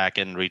comes back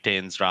and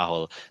retains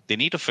Rahul, they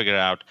need to figure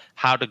out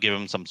how to give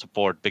him some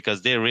support,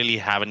 because they really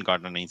haven't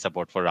gotten any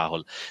support for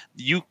Rahul.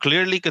 You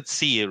clearly could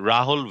see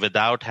Rahul,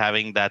 without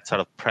having that sort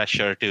of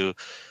pressure to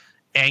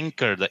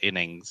anchor the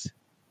innings,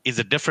 is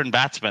a different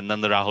batsman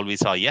than the Rahul we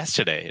saw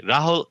yesterday.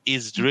 Rahul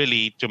is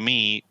really, to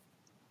me,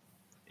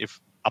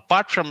 if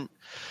apart from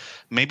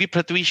maybe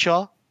Prithvi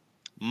Shaw,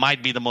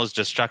 might be the most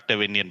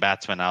destructive Indian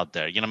batsman out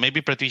there.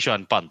 Maybe Prithvi Shaw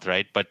and Pant,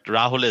 right? But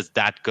Rahul is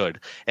that good.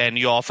 And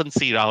you often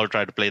see Rahul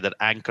try to play that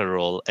anchor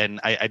role,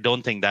 and I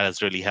don't think that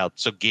has really helped.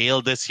 So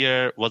Gale this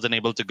year wasn't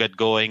able to get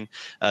going.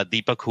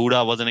 Deepak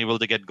Hooda wasn't able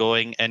to get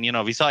going. And,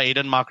 we saw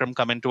Aiden Markram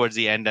come in towards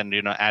the end and,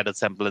 add a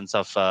semblance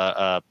of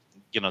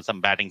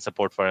some batting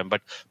support for him.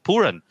 But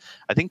Pooran,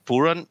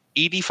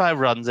 85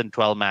 runs in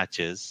 12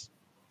 matches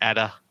at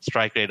a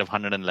strike rate of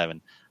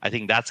 111. I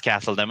think that's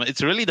castled them.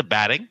 It's really the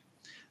batting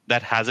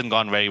that hasn't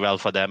gone very well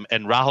for them.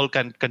 And Rahul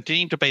can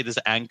continue to play this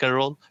anchor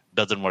role,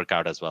 doesn't work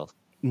out as well.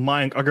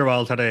 Mayank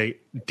Agarwal had a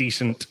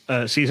decent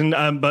season,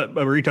 but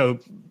Rito,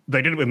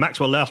 they did it with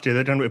Maxwell last year.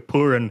 They've done it with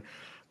Pooran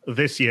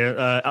this year.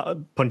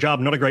 Punjab,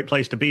 not a great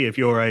place to be if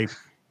you're a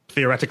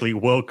theoretically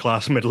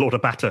world-class middle-order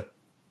batter.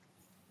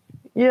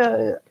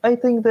 Yeah, I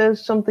think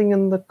there's something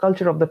in the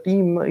culture of the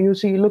team.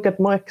 Look at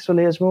Maxwell.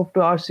 He has moved to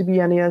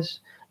RCB and he has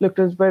looked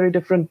as a very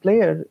different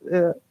player.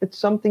 It's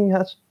something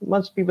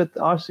must be with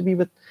RCB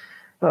with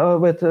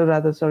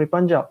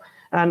Punjab.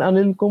 And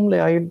Anil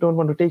Kumble, I don't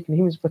want to take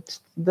names, but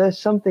there's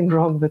something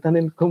wrong with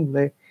Anil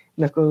Kumble,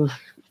 Nakul.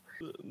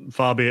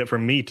 Far be it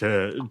from me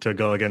to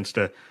go against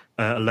a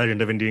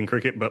legend of Indian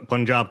cricket, but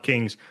Punjab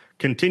Kings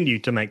continue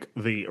to make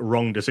the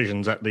wrong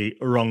decisions at the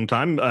wrong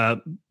time.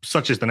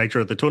 Such is the nature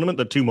of the tournament.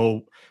 The 2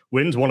 more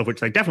wins, one of which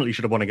they definitely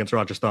should have won against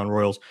Rajasthan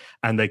Royals,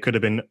 and they could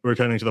have been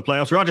returning to the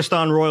playoffs.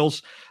 Rajasthan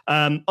Royals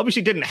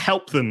obviously didn't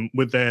help them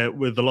with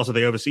the loss of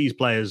the overseas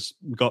players.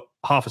 Got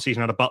half a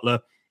season out of Butler,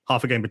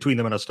 half a game between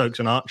them and a Stokes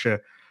and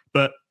Archer,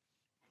 but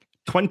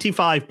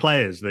 25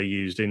 players they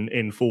used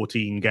in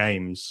 14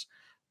 games.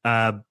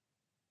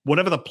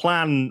 Whatever the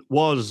plan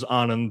was,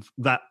 Anand,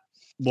 that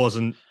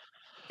wasn't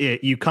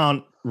it. You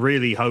can't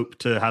really hope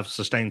to have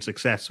sustained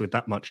success with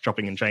that much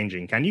chopping and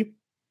changing, can you?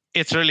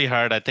 It's really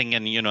hard, I think.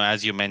 And,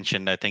 as you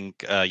mentioned, I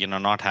think,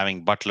 not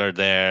having Butler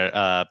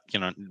there,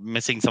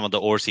 missing some of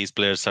the overseas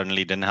players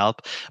certainly didn't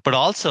help. But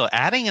also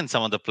adding in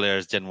some of the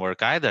players didn't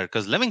work either,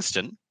 because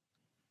Livingston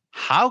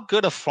how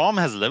good a form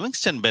has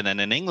Livingston been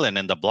in England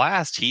in the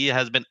Blast? He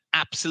has been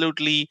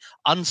absolutely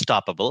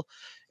unstoppable.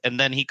 And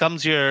then he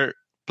comes here,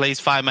 plays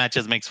 5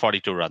 matches, makes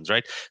 42 runs,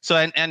 right? So,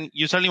 and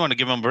you certainly want to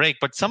give him a break,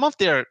 but some of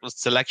their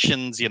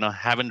selections,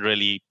 haven't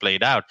really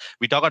played out.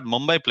 We talk about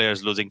Mumbai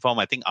players losing form.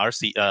 I think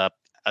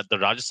the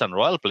Rajasthan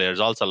Royal players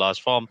also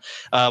lost form.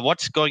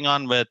 What's going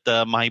on with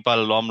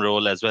Mahipal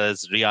Lomrol as well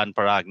as Riyan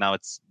Parag? Now,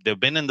 they've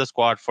been in the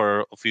squad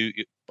for a few,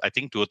 I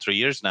think 2 or 3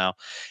 years now,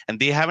 and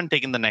they haven't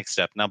taken the next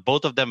step. Now,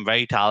 both of them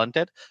very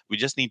talented. We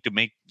just need to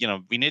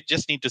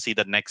just need to see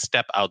the next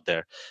step out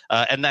there.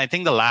 And I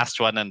think the last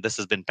one, and this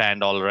has been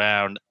panned all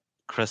around,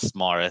 Chris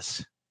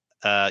Morris.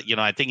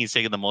 I think he's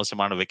taken the most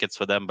amount of wickets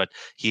for them, but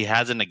he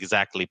hasn't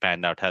exactly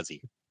panned out, has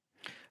he?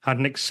 Had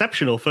an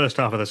exceptional first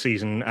half of the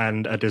season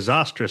and a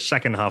disastrous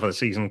second half of the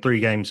season, 3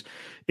 games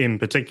in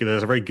particular.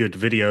 There's a very good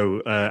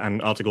video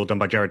and article done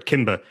by Jared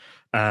Kimber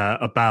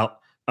about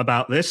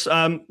this.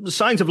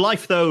 Signs of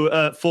life,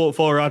 though,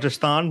 for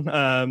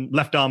Rajasthan.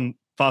 Left-arm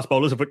fast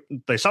bowlers.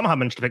 They somehow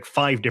managed to pick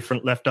 5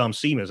 different left-arm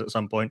seamers at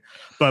some point.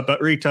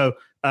 But Rito,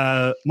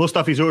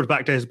 Mustafizur's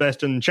back to his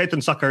best, and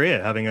Chetan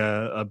Sakaria having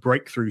a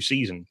breakthrough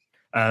season.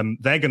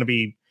 They're going to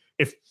be,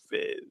 if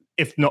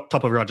not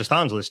top of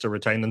Rajasthan's list to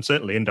retain, then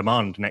certainly in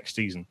demand next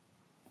season.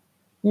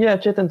 Yeah,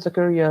 Chetan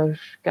Sakaria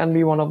can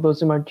be one of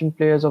those emerging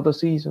players of the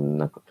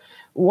season.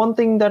 One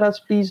thing that has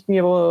pleased me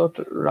about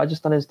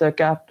Rajasthan is their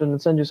captain,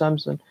 Sanju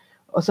Samson.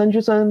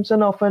 Sanju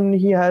Samson, often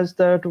he has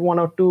that 1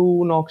 or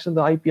 2 knocks in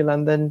the IPL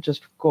and then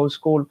just goes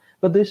cold.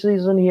 But this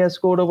season he has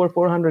scored over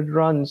 400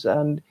 runs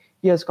and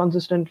he has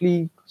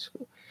consistently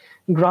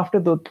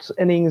grafted those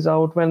innings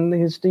out when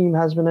his team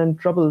has been in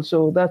trouble.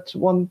 So that's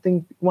one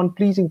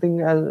pleasing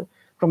thing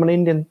from an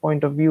Indian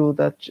point of view,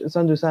 that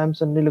Sanju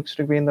Samson looks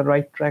to be in the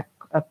right track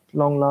at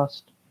long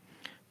last.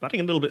 Batting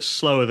a little bit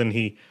slower than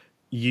he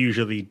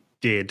usually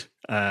did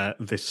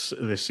this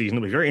season.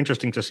 It'll be very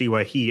interesting to see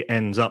where he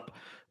ends up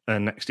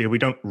next year. We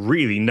don't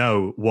really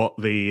know what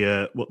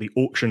the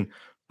auction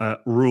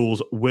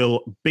rules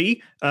will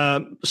be.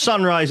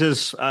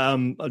 Sunrisers,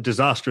 a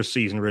disastrous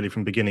season really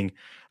from beginning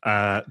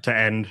to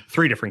end.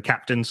 3 different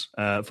captains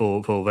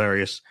for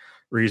various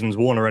reasons.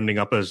 Warner ending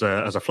up as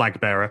a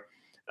flag bearer.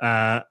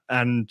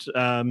 And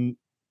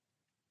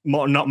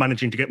not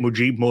managing to get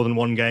Mujib more than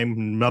 1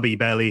 game, Mubby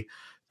barely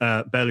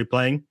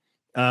playing.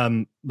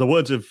 The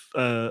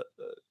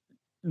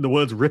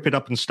words "rip it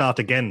up and start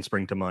again"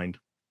 spring to mind.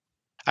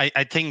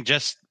 I think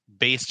just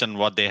based on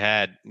what they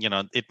had,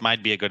 it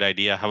might be a good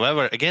idea.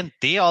 However, again,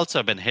 they also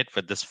have been hit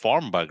with this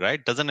form bug,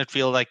 right? Doesn't it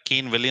feel like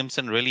Kane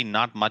Williamson really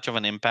not much of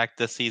an impact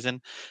this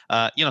season?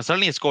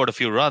 Certainly he scored a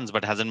few runs,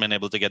 but hasn't been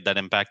able to get that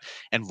impact.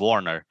 And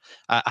Warner,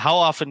 how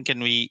often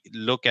can we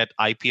look at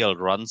IPL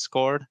runs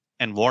scored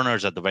and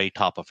Warner's at the very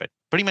top of it?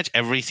 Pretty much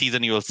every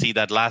season you will see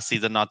that. Last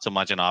season, not so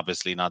much, and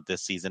obviously not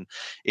this season.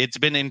 It's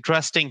been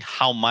interesting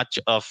how much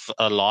of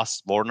a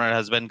loss Warner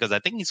has been, because I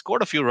think he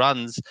scored a few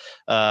runs,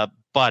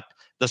 but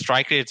the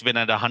strike rate's been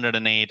at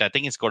 108. I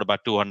think he scored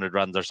about 200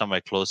 runs or somewhere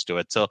close to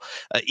it. So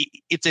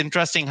it's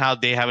interesting how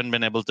they haven't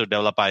been able to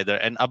develop either.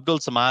 And Abdul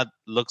Samad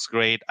looks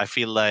great. I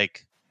feel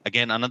like,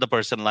 again, another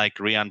person like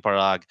Riyan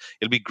Parag,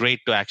 it'll be great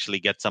to actually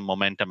get some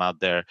momentum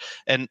out there.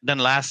 And then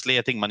lastly,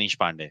 I think Manish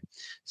Pandey.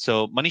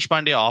 So Manish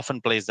Pandey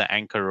often plays the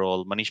anchor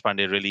role. Manish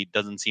Pandey really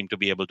doesn't seem to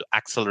be able to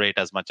accelerate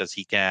as much as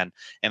he can.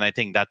 And I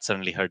think that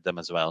certainly hurt them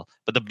as well.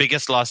 But the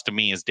biggest loss to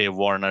me is Dave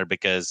Warner,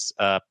 because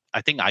I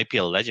think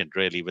IPL legend,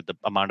 really, with the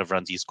amount of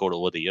runs he scored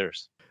over the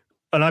years.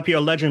 An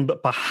IPL legend,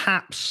 but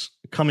perhaps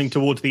coming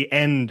towards the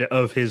end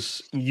of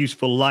his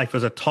useful life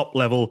as a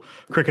top-level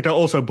cricketer.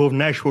 Also,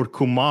 Bhuvneshwar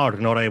Kumar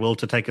not able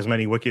to take as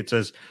many wickets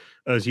as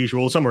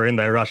usual. Somewhere in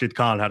there, Rashid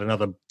Khan had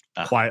another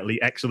quietly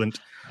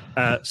excellent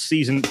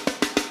season.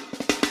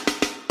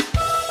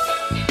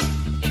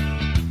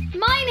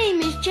 My name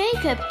is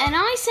Jacob, and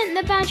I sent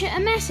the Badger a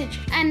message,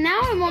 and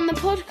now I'm on the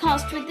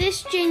podcast with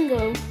this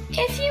jingle.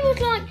 If you would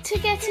like to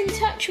get in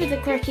touch with the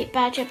Cricket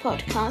Badger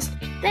podcast,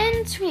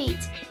 then tweet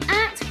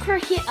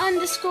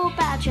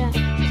 @cricket_badger.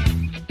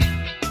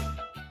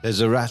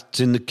 There's a rat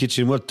in the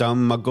kitchen, what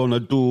am I gonna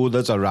do?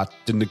 There's a rat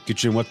in the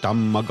kitchen, what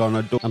am I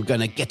gonna do? I'm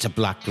gonna get a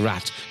black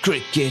rat,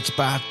 cricket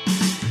bat.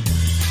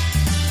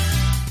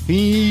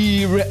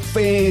 Here it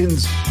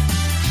fins.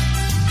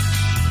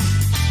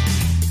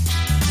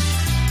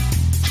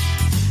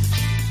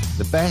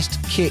 The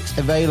best kit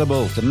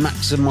available to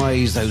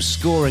maximise those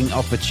scoring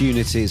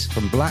opportunities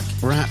from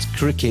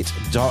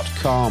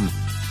blackratcricket.com.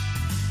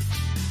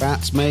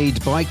 Bats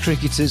made by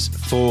cricketers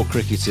for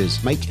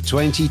cricketers. Make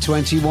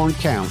 2021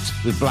 count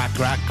with Black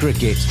Rat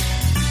Cricket.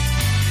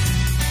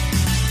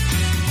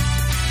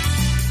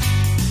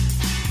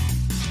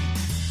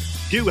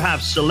 Do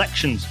have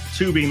selections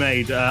to be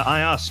made.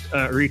 I asked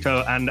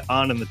Rito and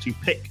Anand to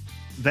pick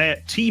their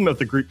team of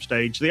the group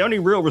stage. The only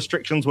real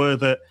restrictions were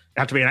that it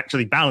had to be an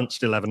actually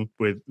balanced 11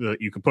 with that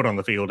you could put on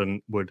the field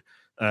and would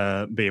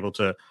be able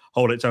to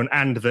hold its own,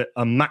 and that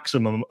a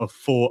maximum of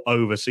 4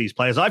 overseas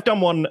players. I've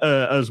done one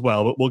as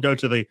well, but we'll go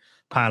to the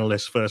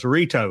panelists first.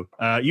 Rito,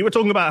 you were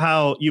talking about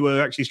how you were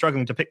actually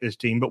struggling to pick this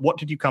team, but what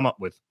did you come up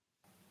with?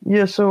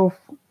 Yeah, so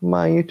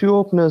my two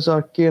openers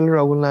are KL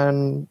Rahul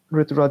and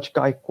Rituraj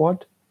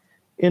Gaikwad.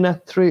 In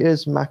at 3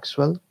 is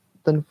Maxwell,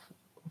 then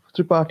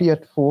Tripathi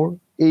at 4,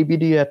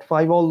 ABD at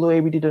 5, although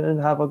ABD didn't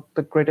have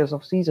the greatest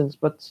of seasons,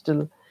 but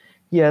still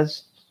he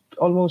has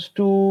almost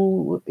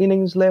 2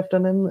 innings left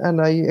on him,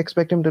 and I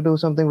expect him to do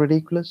something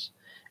ridiculous.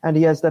 And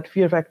he has that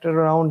fear factor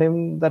around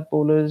him that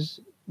bowlers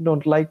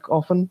don't like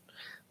often.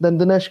 Then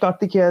Dinesh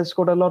Karthik has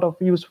scored a lot of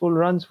useful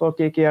runs for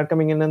KKR,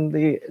 coming in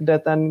the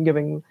death and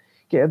giving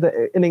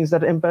the innings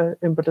that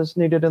impetus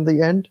needed in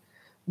the end.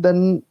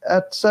 Then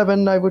at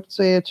 7, I would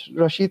say it's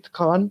Rashid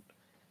Khan.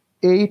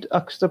 8,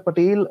 Akshar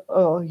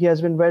Patel. He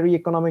has been very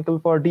economical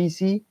for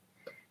DC.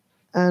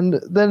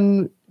 And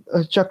then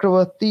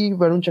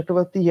Varun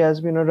Chakravarti, he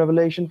has been a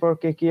revelation for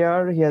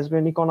KKR. He has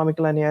been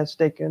economical and he has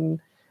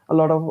taken a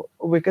lot of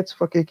wickets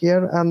for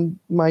KKR. And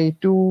my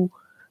 2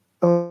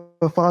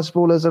 fast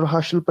bowlers are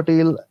Harshal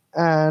Patel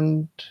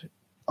and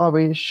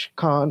Avesh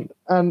Khan.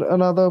 And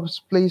another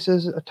place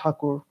is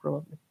Thakur,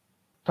 probably.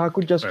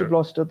 Thakur just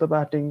lost at the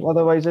batting.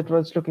 Otherwise, it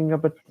was looking a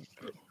bit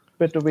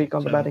weak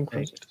on the batting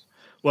front.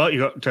 Well, you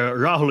got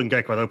Rahul and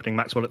Gaikwad opening,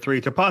 Maxwell at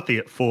 3, Tripathi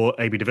at 4,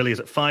 AB de Villiers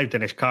at 5,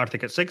 Dinesh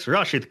Karthik at 6,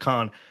 Rashid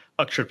Khan,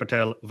 Akshar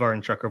Patel,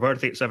 Varun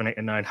Chakravarti at 7, 8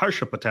 and 9,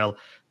 Harsha Patel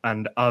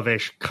and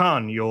Avesh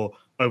Khan. Your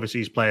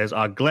overseas players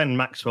are Glenn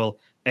Maxwell,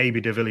 AB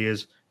de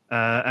Villiers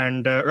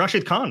and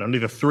Rashid Khan. Only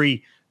the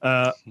 3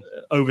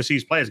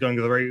 overseas players going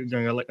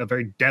a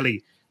very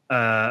Delhi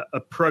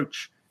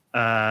approach.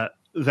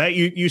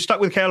 You stuck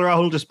with KL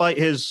Rahul despite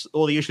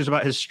all the issues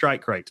about his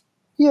strike rate.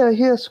 Yeah,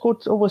 he has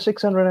scored over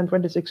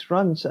 626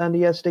 runs and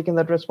he has taken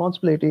that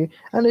responsibility.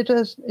 And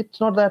it's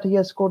not that he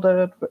has scored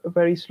that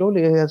very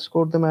slowly. He has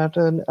scored them at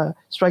a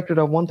strike rate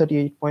of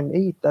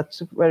 138.8.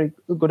 That's very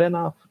good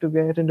enough to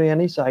get into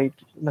any side,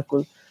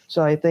 Nakul.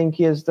 So I think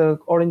he is the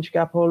orange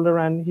cap holder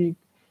and he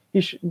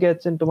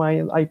gets into my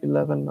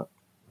IP11.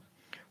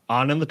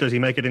 Anand, does he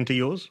make it into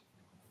yours?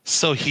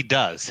 So he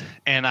does.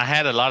 And I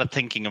had a lot of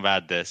thinking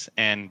about this.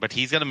 But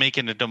he's going to make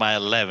it into my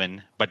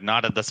 11, but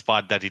not at the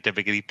spot that he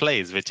typically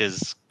plays, which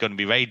is going to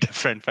be very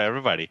different for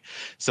everybody.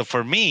 So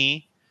for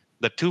me,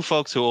 the 2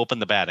 folks who open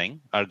the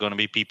batting are going to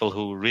be people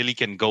who really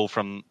can go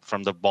from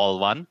the ball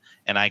 1.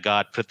 And I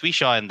got Prithvi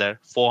Shaw in there,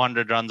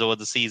 400 runs over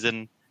the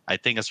season. I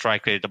think a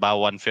strike rate about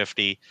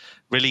 150.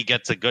 Really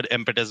gets a good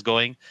impetus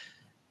going.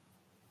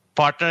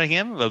 Partnering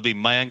him will be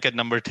Mayank at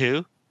number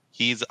 2.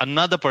 He's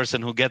another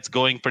person who gets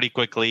going pretty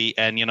quickly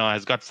and,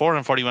 has got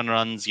 441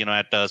 runs,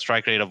 at a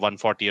strike rate of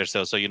 140 or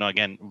so. So,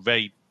 again,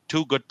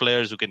 2 good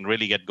players who can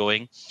really get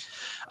going.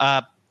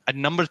 At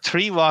number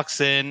 3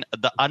 walks in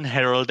the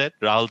unheralded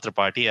Rahul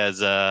Tripathi,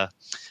 as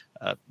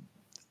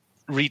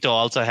Rito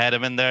also had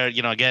him in there.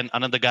 Again,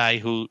 another guy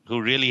who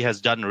really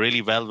has done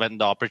really well when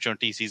the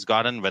opportunities he's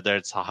gotten, whether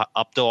it's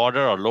up the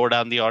order or lower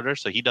down the order.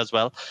 So he does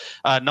well.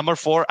 Number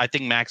 4, I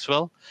think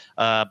Maxwell.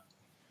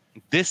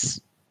 This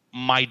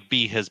might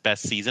be his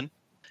best season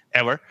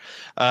ever.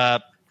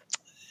 At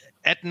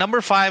number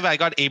 5, I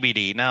got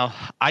ABD. Now,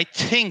 I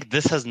think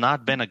this has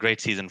not been a great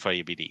season for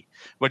ABD,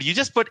 but you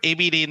just put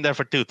ABD in there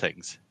for 2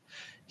 things.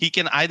 He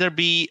can either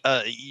be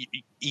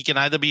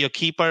a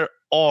keeper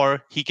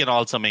or he can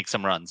also make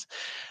some runs.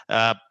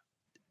 At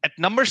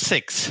number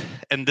 6,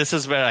 and this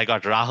is where I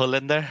got Rahul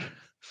in there.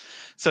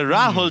 So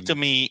Rahul, to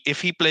me,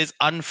 if he plays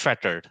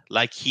unfettered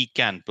like he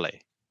can play,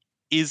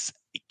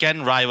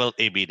 can rival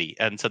ABD.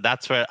 And so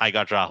that's where I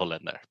got Rahul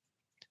in there.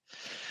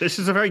 This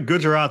is a very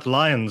Gujarat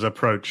Lions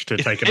approach to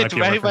take an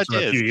IPL reference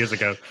from a few years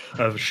ago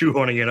of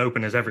shoehorning in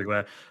openers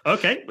everywhere.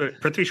 Okay,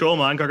 Prithvi Shaw,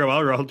 Mayank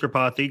Agarwal, Rahul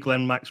Tripathi,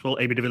 Glenn Maxwell,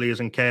 AB de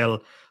Villiers and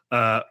KL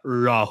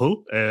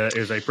Rahul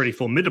is a pretty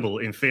formidable,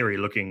 in theory,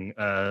 looking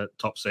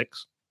top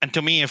 6. And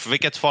to me, if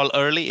wickets fall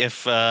early,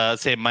 if,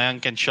 say,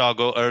 Mayank and Shaw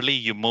go early,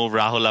 you move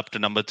Rahul up to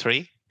number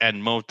 3.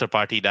 And move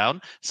Tripathi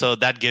down. So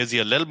that gives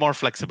you a little more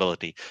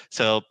flexibility.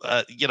 So,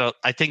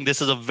 I think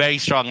this is a very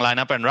strong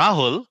lineup. And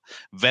Rahul,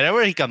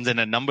 wherever he comes in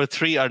at number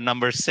 3 or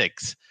number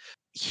 6,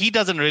 he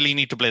doesn't really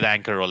need to play the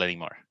anchor role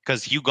anymore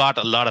because you got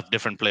a lot of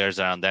different players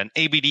around there. And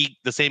ABD,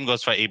 the same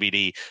goes for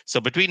ABD.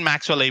 So between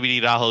Maxwell,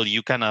 ABD, Rahul,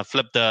 you kind of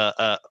flip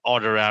the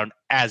order around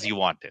as you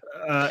want it.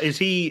 Is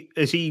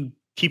he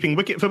keeping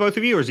wicket for both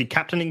of you or is he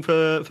captaining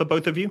for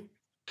both of you?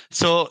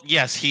 So,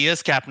 yes, he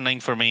is captaining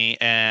for me.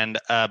 And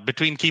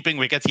between keeping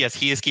wickets, yes,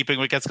 he is keeping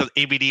wickets because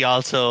ABD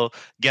also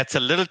gets a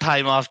little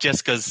time off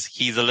just because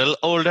he's a little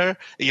older.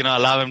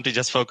 Allow him to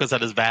just focus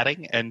on his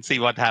batting and see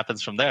what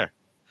happens from there.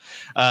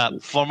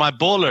 For my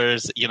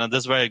bowlers, this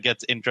is where it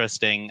gets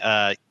interesting.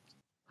 I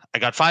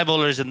got 5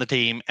 bowlers in the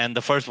team, and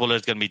the first bowler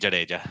is going to be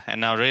Jadeja.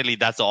 And now really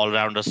that's the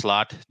all-rounder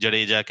slot.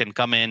 Jadeja can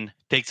come in,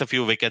 takes a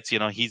few wickets.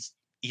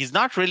 He's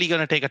not really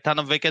going to take a ton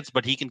of wickets,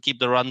 but he can keep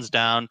the runs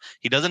down.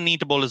 He doesn't need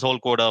to bowl his whole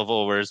quota of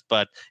overs,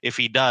 but if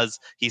he does,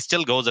 he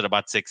still goes at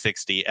about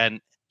 660.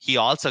 And he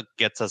also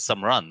gets us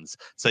some runs.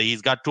 So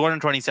he's got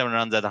 227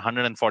 runs at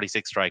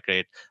 146 strike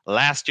rate.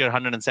 Last year,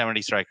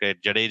 170 strike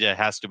rate. Jadeja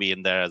has to be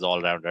in there as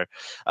all-rounder.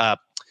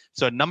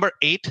 So number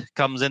 8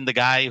 comes in the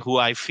guy who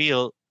I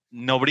feel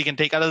nobody can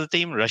take out of the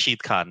team,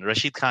 Rashid Khan.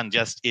 Rashid Khan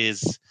just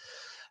is...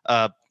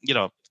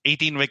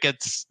 18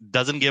 wickets,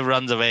 doesn't give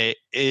runs away,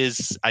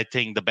 is, I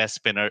think, the best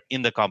spinner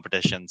in the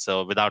competition.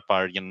 So without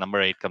par, number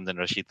 8 comes in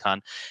Rashid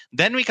Khan.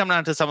 Then we come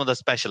down to some of the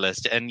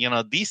specialists. And,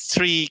 these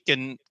three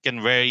can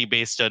vary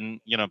based on,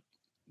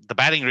 the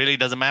batting really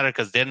doesn't matter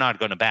because they're not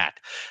going to bat.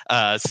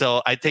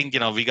 So I think,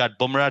 we got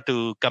Bumrah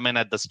to come in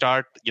at the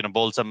start,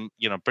 bowl some,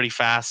 pretty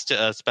fast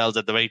spells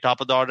at the very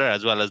top of the order,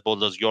 as well as bowl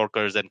those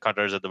Yorkers and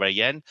cutters at the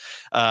very end.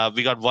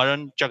 We got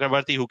Varun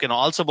Chakravarti, who can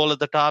also bowl at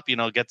the top,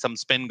 get some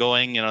spin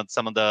going,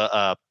 some of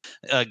the,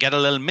 get a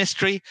little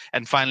mystery.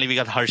 And finally, we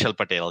got Harshal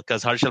Patel,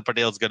 because Harshal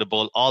Patel is going to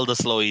bowl all the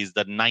slowies,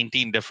 the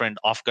 19 different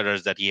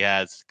off-cutters that he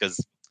has,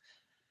 because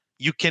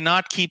you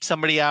cannot keep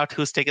somebody out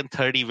who's taken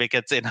 30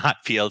 wickets in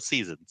IPL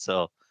season.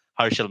 So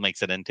Harshal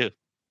makes it in too.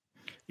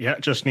 Yeah,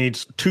 just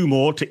needs 2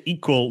 more to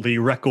equal the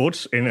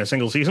records in a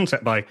single season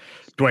set by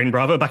Dwayne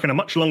Bravo back in a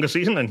much longer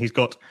season, and he's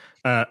got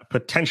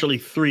potentially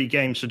 3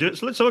 games to do it.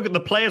 So let's look at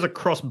the players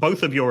across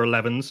both of your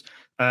 11s.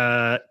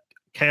 KL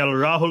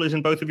Rahul is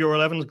in both of your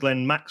 11s.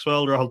 Glenn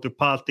Maxwell, Rahul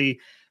Tripathi,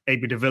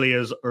 AB de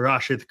Villiers,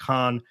 Rashid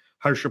Khan,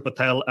 Harshal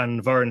Patel,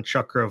 and Varun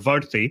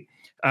Chakravarti.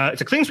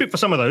 It's a clean sweep for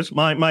some of those.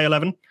 My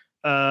 11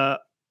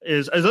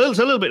 is a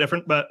little bit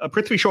different, but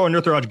Prithvi Shaw and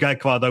Ruturaj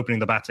Gaikwad opening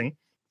the batting.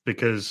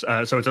 Because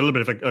so it's a little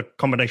bit of a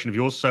combination of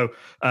yours. So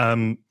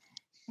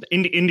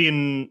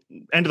Indian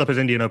ended up as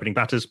Indian opening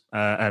batters,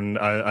 and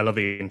I love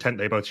the intent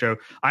they both show.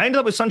 I ended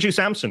up with Sanju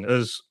Samson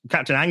as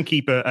captain and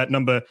keeper at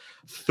number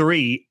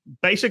 3,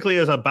 basically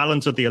as a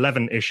balance of the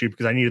 11 issue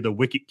because I needed the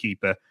wicket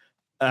keeper.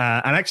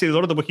 And actually, a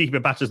lot of the wicket keeper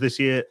batters this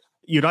year,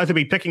 you'd either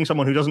be picking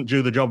someone who doesn't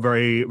do the job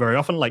very, very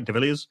often, like de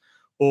Villiers,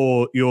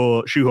 or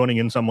you're shoehorning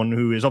in someone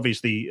who is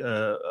obviously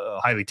a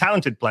highly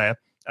talented player,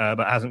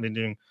 but hasn't been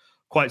doing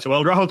quite so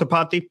well. Rahul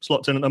Tripathi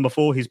slots in at number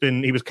 4. He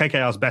was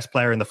KKR's best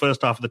player in the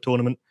first half of the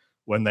tournament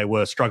when they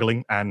were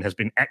struggling, and has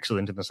been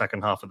excellent in the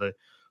second half of the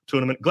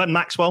tournament. Glenn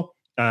Maxwell,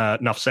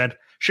 enough said.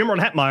 Shimron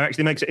Hetmeyer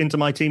actually makes it into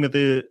my team of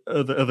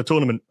the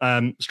tournament,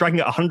 striking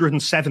at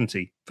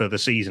 170 for the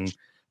season,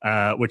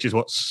 which is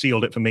what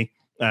sealed it for me.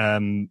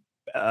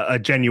 A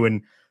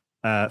genuine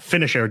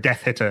finisher,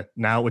 death hitter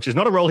now, which is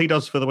not a role he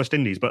does for the West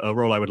Indies, but a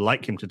role I would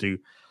like him to do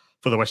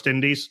for the West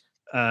Indies.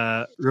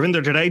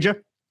 Ravindra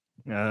Jadeja,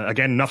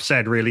 again, enough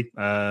said, really.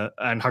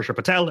 And Harshal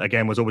Patel,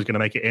 again, was always going to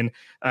make it in.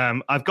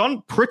 I've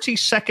gone pretty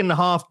second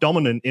half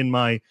dominant in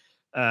my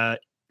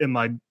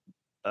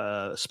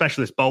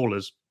specialist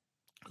bowlers.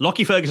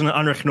 Lockie Ferguson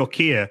and Anrich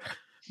Nortje,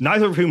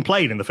 neither of whom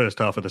played in the first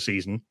half of the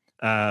season,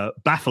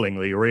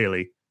 bafflingly,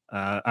 really.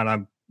 And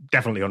I'm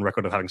definitely on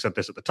record of having said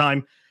this at the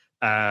time.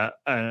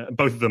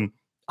 Both of them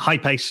high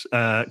pace,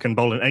 can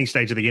bowl at any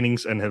stage of the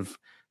innings and have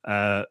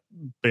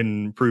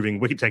been proving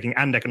wicket-taking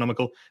and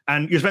economical.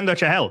 And Yuzvendra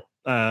Chahal,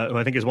 who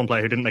I think is one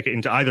player who didn't make it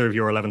into either of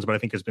your 11s, but I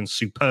think has been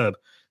superb.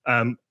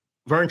 Varun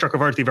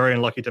Chakravarti, very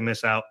unlucky to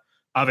miss out.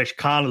 Avesh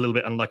Khan, a little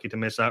bit unlucky to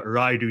miss out.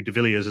 Raidu de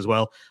Villiers as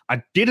well.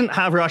 I didn't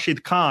have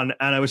Rashid Khan,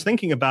 and I was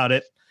thinking about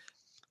it.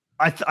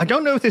 I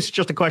don't know if this is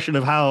just a question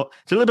of how...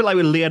 It's a little bit like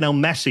with Lionel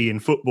Messi in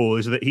football,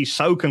 is that he's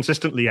so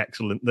consistently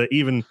excellent that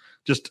even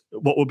just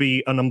what would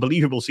be an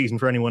unbelievable season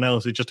for anyone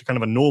else is just a kind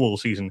of a normal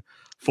season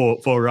for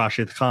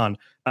Rashid Khan.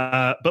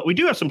 But we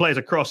do have some players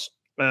across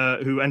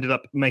who ended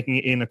up making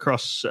it in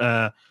across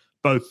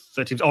both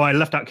the teams. Oh, I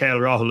left out KL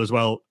Rahul as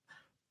well.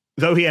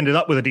 Though he ended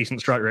up with a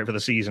decent strike rate for the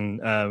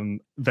season,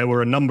 there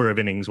were a number of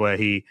innings where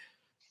he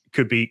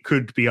could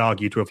be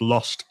argued to have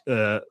lost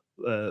the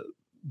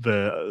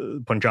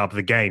Punjab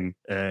the game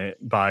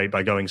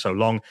by going so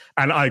long.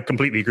 And I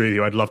completely agree with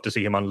you. I'd love to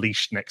see him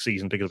unleashed next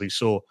season because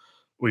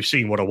we've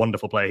seen what a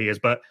wonderful player he is.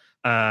 But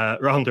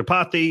Rahul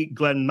Tripathi,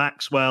 Glenn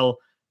Maxwell,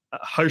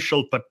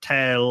 Harshal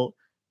Patel.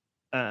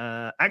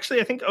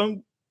 Actually, I think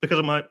because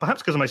of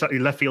my slightly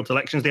left field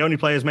selections, the only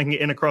players making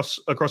it in across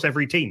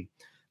every team.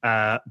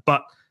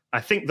 But I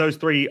think those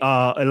 3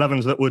 are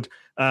 11s that would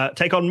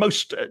take on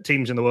most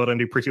teams in the world and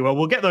do pretty well.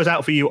 We'll get those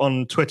out for you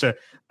on Twitter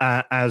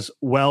as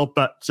well.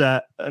 But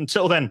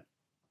until then,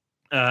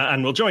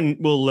 and James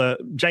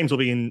will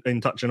be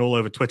in touch and all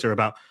over Twitter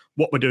about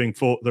what we're doing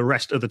for the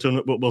rest of the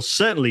tournament. But we'll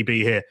certainly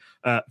be here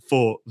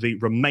for the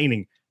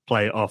remaining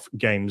playoff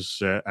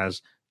games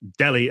as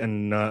Delhi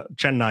and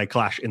Chennai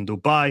clash in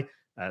Dubai.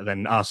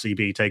 Then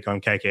RCB take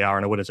on KKR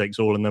and a winner takes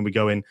all. And then we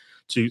go in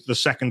to the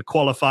second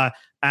qualifier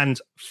and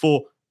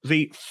for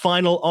the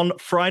final on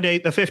Friday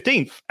the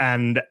 15th.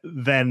 And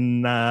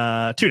then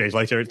 2 days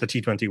later, it's the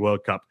T20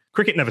 World Cup.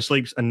 Cricket never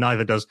sleeps, and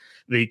neither does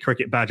the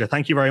Cricket Badger.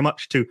 Thank you very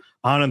much to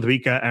Anand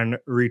Vika and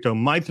Rito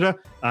Maitra.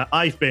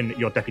 I've been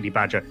your Deputy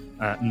Badger,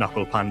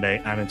 Nakul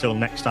Pandey. And until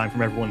next time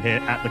from everyone here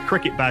at the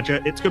Cricket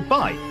Badger, it's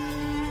goodbye.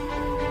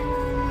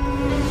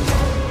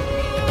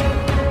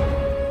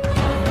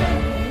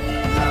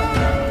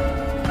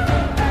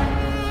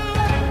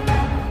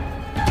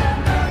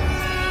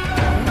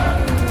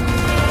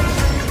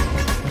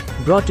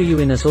 Brought to you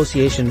in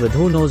association with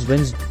Who Knows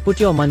Wins. Put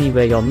your money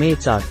where your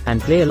mates are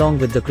and play along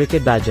with the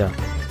Cricket Badger.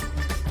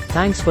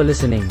 Thanks for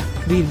listening.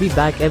 We'll be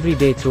back every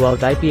day throughout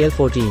IPL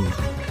 14.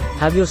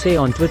 Have your say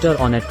on Twitter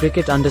on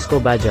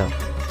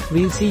 @cricket_badger.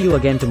 We'll see you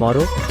again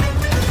tomorrow.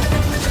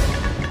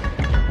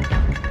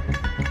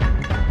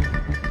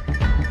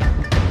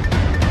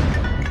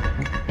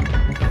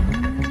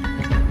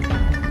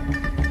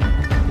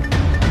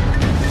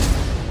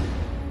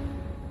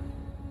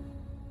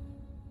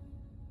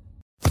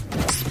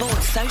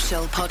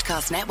 official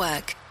podcast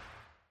network.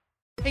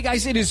 Hey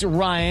guys, it is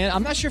Ryan.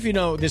 I'm not sure if you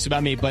know this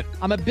about me, but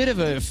I'm a bit of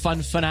a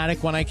fun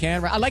fanatic when I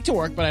can. I like to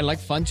work, but I like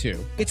fun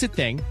too. It's a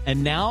thing.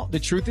 And now the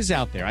truth is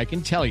out there. I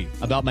can tell you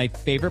about my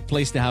favorite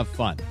place to have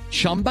fun.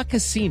 Chumba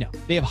Casino.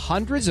 They have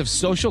hundreds of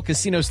social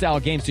casino style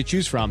games to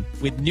choose from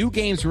with new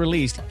games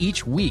released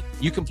each week.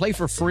 You can play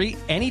for free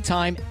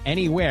anytime,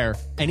 anywhere.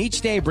 And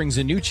each day brings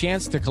a new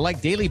chance to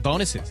collect daily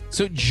bonuses.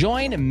 So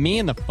join me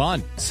in the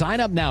fun. Sign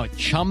up now at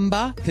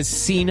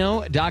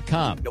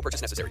ChumbaCasino.com. No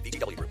purchase necessary.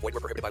 VGW Group. Void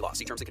where prohibited by law.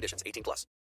 See terms and conditions. 18+.